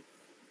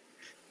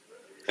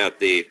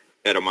at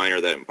a miner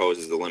that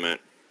imposes the limit.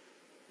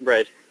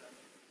 Right.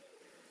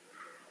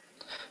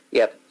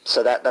 Yep.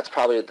 So that's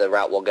probably the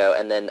route we'll go.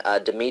 And then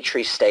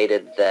Dimitri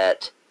stated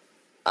that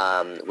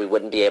we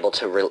wouldn't be able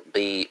to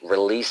be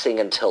releasing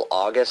until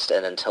August,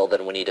 and until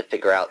then we need to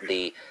figure out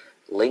the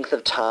length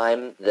of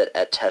time that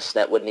a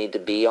testnet would need to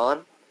be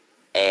on.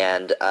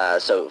 And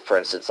so, for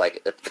instance,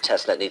 like if the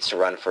testnet needs to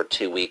run for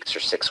 2 weeks or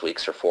 6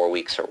 weeks or 4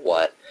 weeks or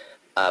what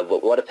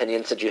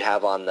opinions did you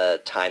have on the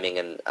timing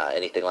and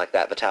anything like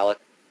that, Vitalik?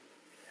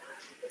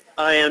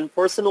 And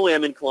personally,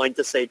 I'm inclined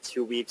to say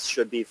 2 weeks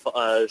should be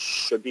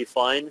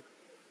fine.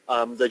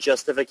 The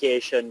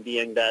justification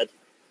being that,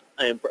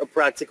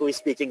 practically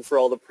speaking, for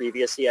all the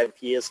previous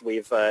EIPs,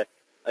 we've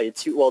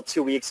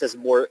 2 weeks is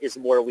more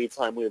lead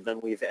time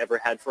than we've ever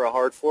had for a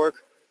hard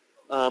fork,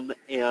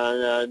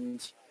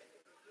 and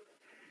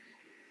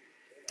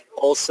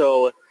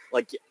also,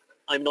 like,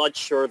 I'm not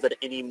sure that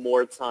any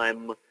more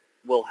time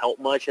will help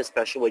much,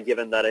 especially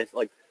given that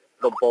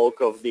the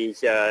bulk of the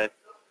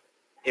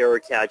error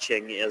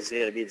catching is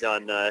going to be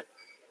done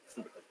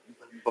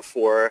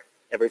before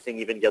everything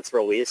even gets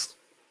released.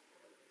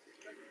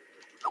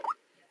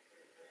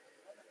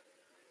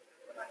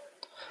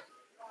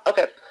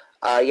 Okay.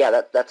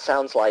 Yeah, that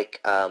sounds like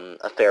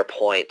a fair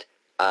point.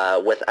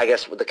 I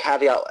guess the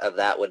caveat of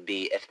that would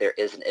be if there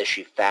is an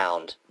issue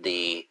found,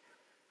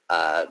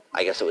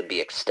 I guess it would be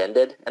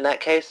extended in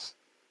that case?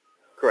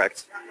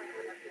 Correct.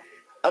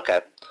 Okay.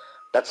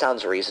 That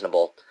sounds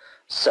reasonable.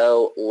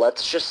 So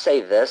let's just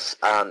say this.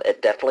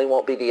 It definitely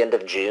won't be the end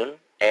of June.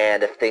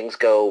 And if things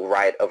go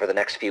right over the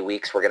next few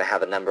weeks, we're going to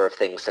have a number of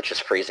things such as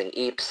freezing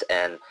EAPs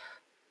and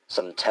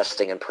some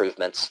testing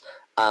improvements.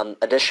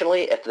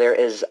 Additionally, if there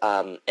is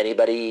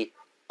anybody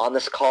on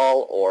this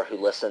call or who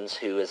listens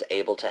who is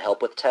able to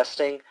help with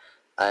testing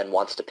and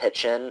wants to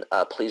pitch in,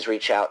 please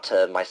reach out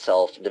to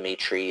myself,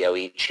 Dimitri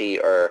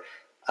Yoichi, or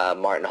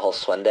Martin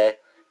Holswende,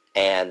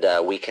 and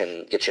we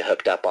can get you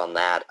hooked up on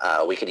that.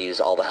 We could use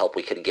all the help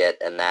we could get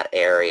in that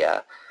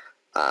area.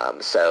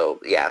 So,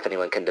 yeah, if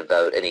anyone can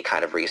devote any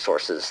kind of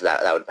resources,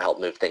 that would help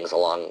move things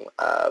along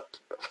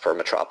for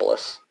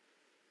Metropolis.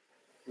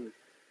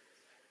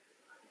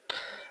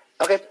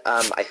 Okay,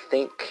 I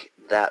think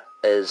that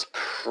is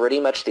pretty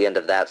much the end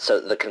of that.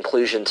 So the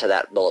conclusion to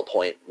that bullet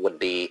point would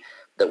be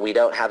that we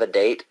don't have a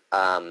date,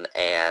 and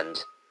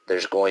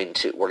we're going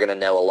to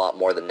know a lot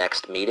more the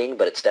next meeting,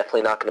 but it's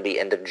definitely not going to be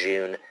end of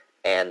June,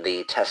 and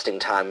the testing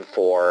time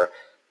for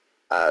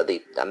the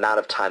amount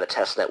of time a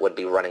testnet would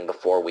be running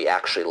before we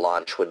actually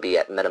launch would be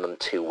at minimum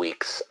 2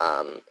 weeks,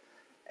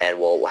 and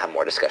we'll have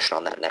more discussion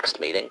on that next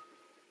meeting.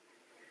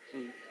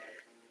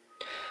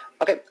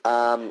 Okay,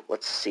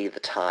 let's see the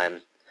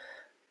time.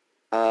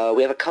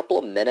 We have a couple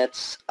of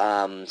minutes,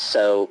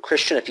 so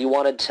Christian, if you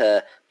wanted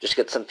to just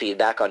get some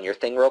feedback on your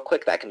thing real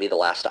quick, that can be the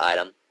last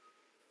item.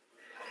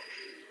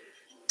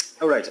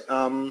 All right.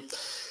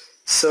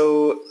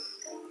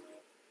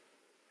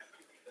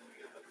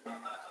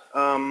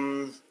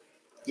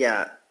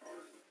 Yeah,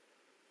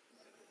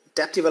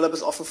 DApp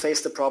developers often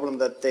face the problem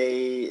that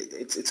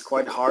it's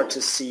quite hard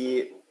to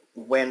see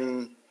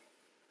when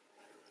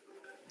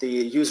the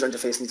user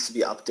interface needs to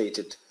be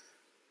updated.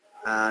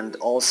 And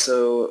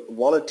also,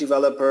 wallet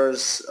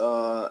developers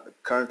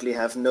currently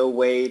have no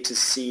way to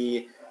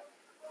see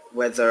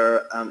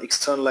whether an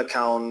external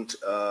account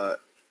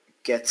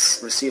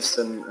receives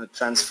a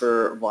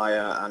transfer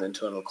via an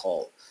internal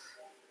call.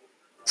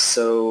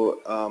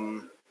 So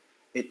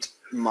it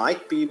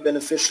might be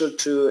beneficial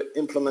to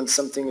implement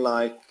something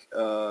like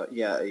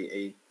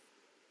a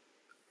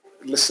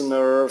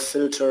listener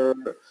filter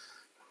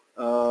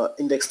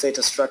index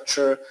data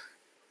structure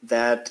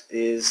that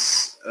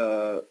is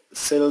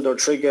filled or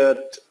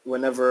triggered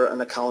whenever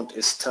an account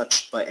is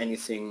touched by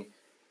anything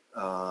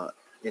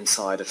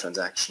inside a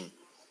transaction.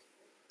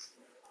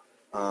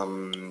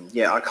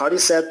 Yeah, Arkady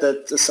said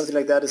that something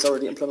like that is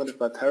already implemented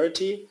by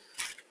Parity.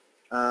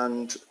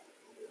 And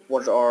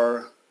what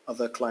are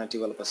other client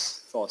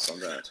developers' thoughts on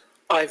that?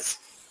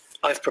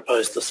 I've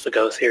proposed this for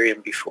Go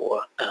Ethereum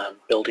before,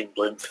 building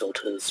bloom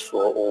filters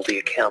for all the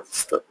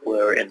accounts that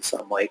were in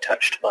some way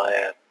touched by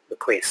a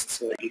request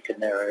so that you can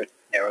narrow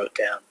it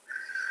down.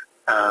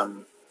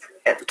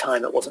 At the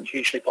time it wasn't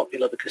hugely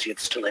popular because you'd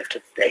still have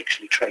to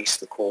actually trace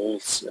the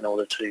calls in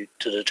order to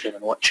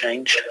determine what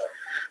changed,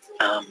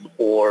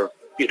 or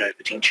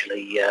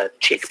potentially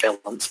check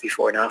balance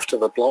before and after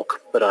the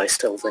block, but I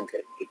still think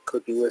it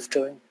could be worth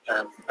doing.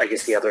 I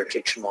guess the other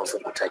objection was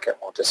that it would take up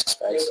more disk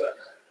space.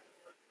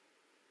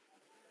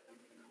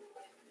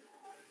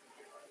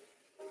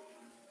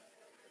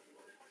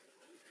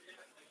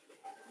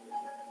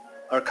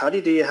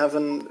 Arkady, do you have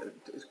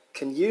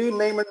can you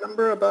name a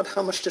number about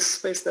how much disk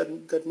space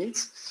that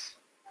needs?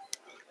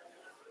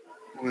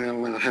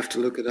 Well, I'll have to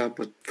look it up,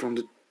 but from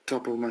the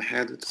top of my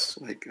head, it's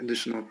like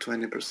additional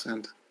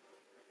 20%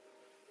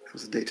 for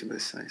the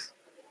database size.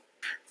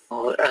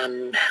 Oh,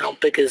 how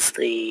big is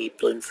the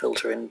bloom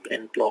filter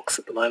in blocks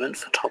at the moment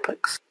for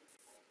topics?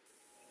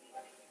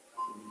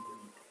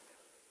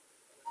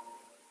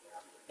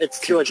 It's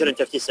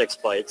 256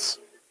 bytes.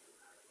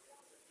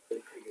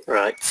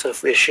 Right, so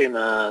if we assume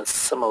a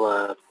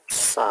similar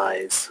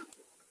size,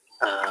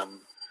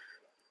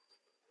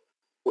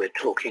 we're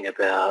talking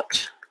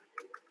about,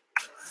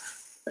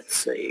 let's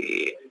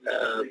see,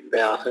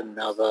 about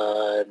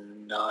another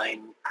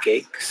 9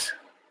 gigs.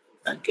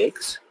 9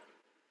 gigs?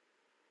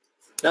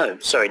 No,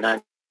 sorry,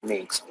 9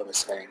 megs, what I was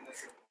saying,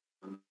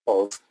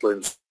 of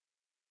bloom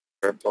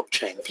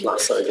blockchain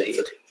plus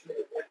overhead,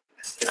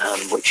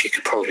 which you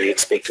could probably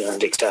expect an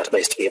index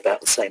database to be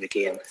about the same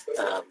again.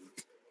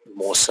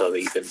 More so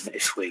even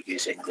if we're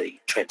using the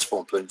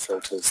transform bloom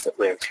filters that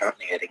we're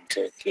currently adding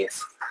to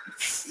Geth.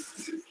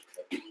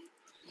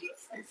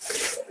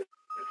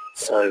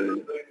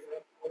 So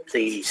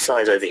the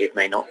size overhead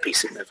may not be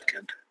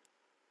significant.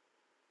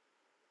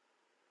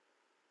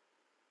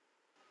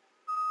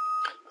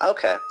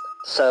 Okay,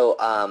 so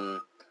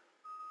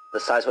the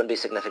size wouldn't be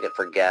significant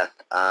for Geth.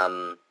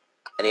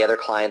 Any other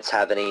clients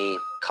have any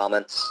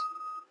comments?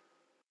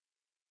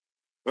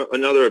 Well,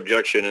 another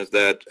objection is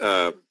that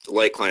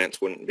light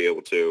clients wouldn't be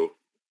able to,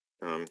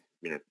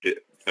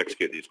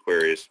 execute these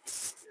queries.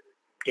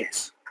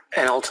 Yes,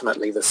 and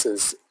ultimately this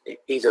is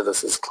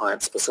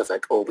client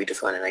specific, or we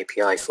define an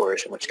API for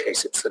it, in which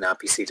case it's an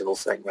RPC level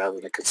thing rather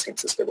than a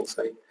consensus level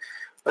thing.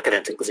 Like, I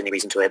don't think there's any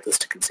reason to add this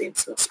to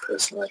consensus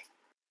personally.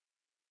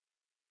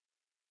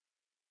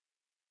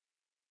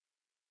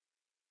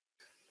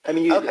 I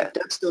mean, you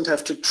devs don't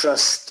have to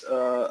trust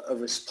a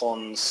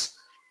response.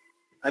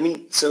 I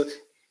mean, so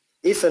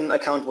if an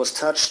account was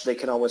touched, they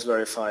can always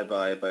verify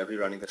by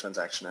rerunning the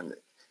transaction, and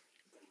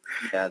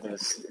yeah,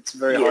 it's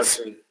very hard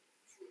to.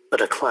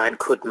 But a client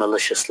could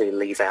maliciously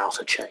leave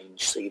out a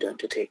change so you don't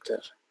detect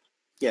it.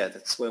 Yeah,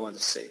 that's what I wanted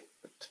to say.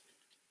 But,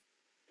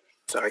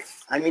 sorry.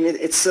 I mean,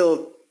 it's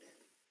still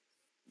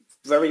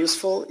very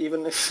useful,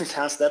 even if it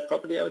has that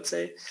property, I would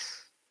say.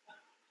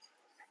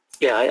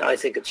 Yeah, I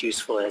think it's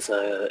useful as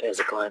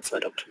a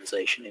client-side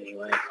optimization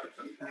anyway.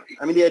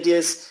 I mean, the idea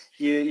is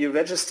you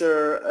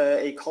register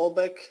a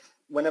callback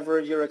whenever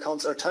your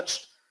accounts are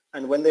touched,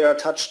 and when they are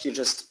touched, you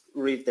just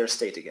read their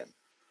state again.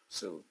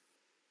 So,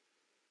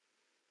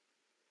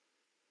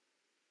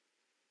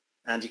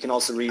 and you can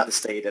also read the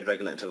state at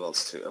regular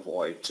intervals to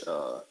avoid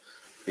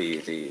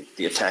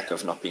the attack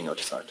of not being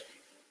notified.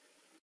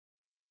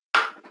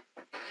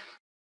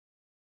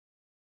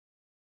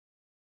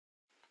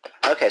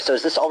 Okay, so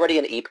is this already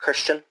an EAP,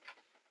 Christian?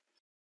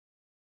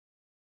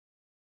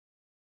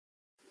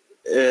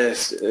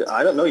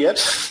 I don't know yet.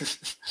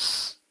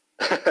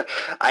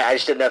 I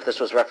just didn't know if this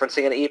was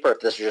referencing an EAP or if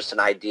this was just an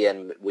idea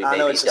and we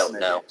maybe don't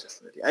know.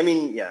 I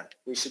mean, yeah,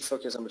 we should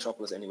focus on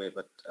Metropolis anyway,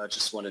 but I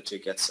just wanted to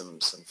get some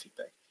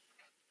feedback.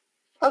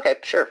 Okay,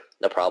 sure,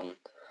 no problem.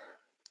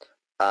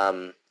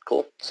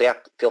 Cool. So yeah,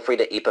 feel free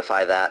to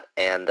EAPify that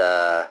and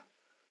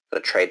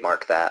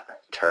trademark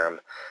that term.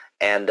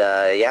 And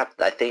yeah,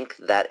 I think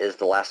that is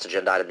the last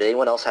agenda item. Did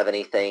anyone else have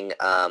anything,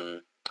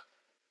 or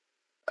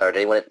did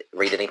anyone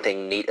read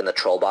anything neat in the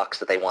troll box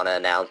that they want to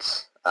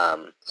announce?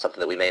 Something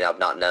that we may have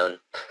not known.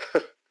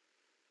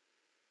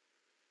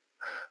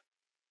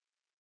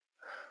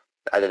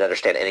 I didn't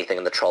understand anything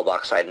in the troll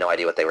box, so I had no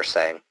idea what they were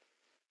saying.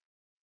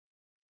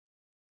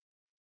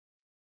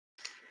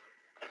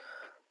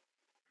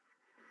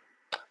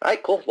 All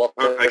right, cool. Well,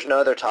 there's no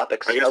other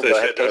topics. I guess go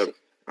ahead, Casey.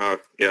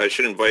 Yeah, I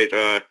should invite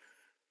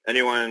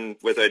anyone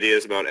with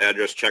ideas about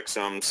address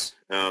checksums.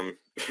 I'm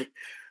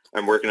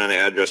working on an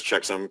address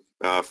checksum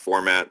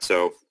format,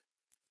 so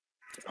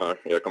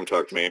yeah, come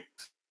talk to me.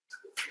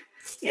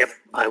 Yep,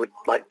 I would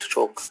like to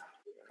talk.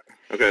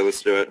 Okay,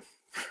 let's do it.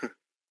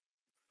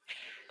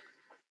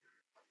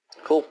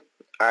 Cool.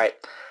 All right.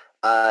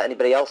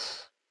 Anybody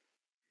else?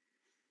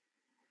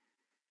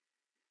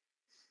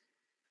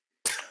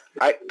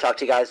 All right, talk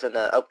to you guys in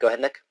oh, go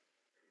ahead, Nick.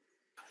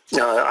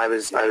 No, I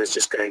was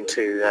just going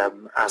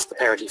to ask the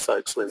Parity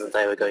folks whether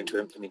they were going to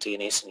implement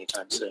DNS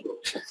anytime soon.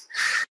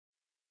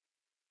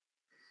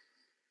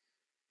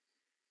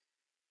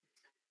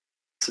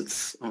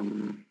 It's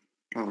on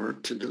our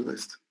to-do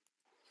list.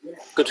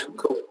 Good,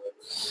 cool.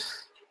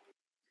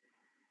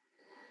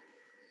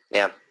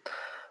 Yeah.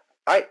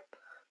 All right.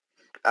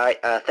 All right.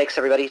 Thanks,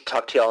 everybody.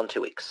 Talk to you all in 2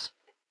 weeks.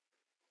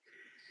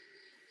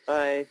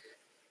 Bye.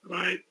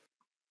 Right.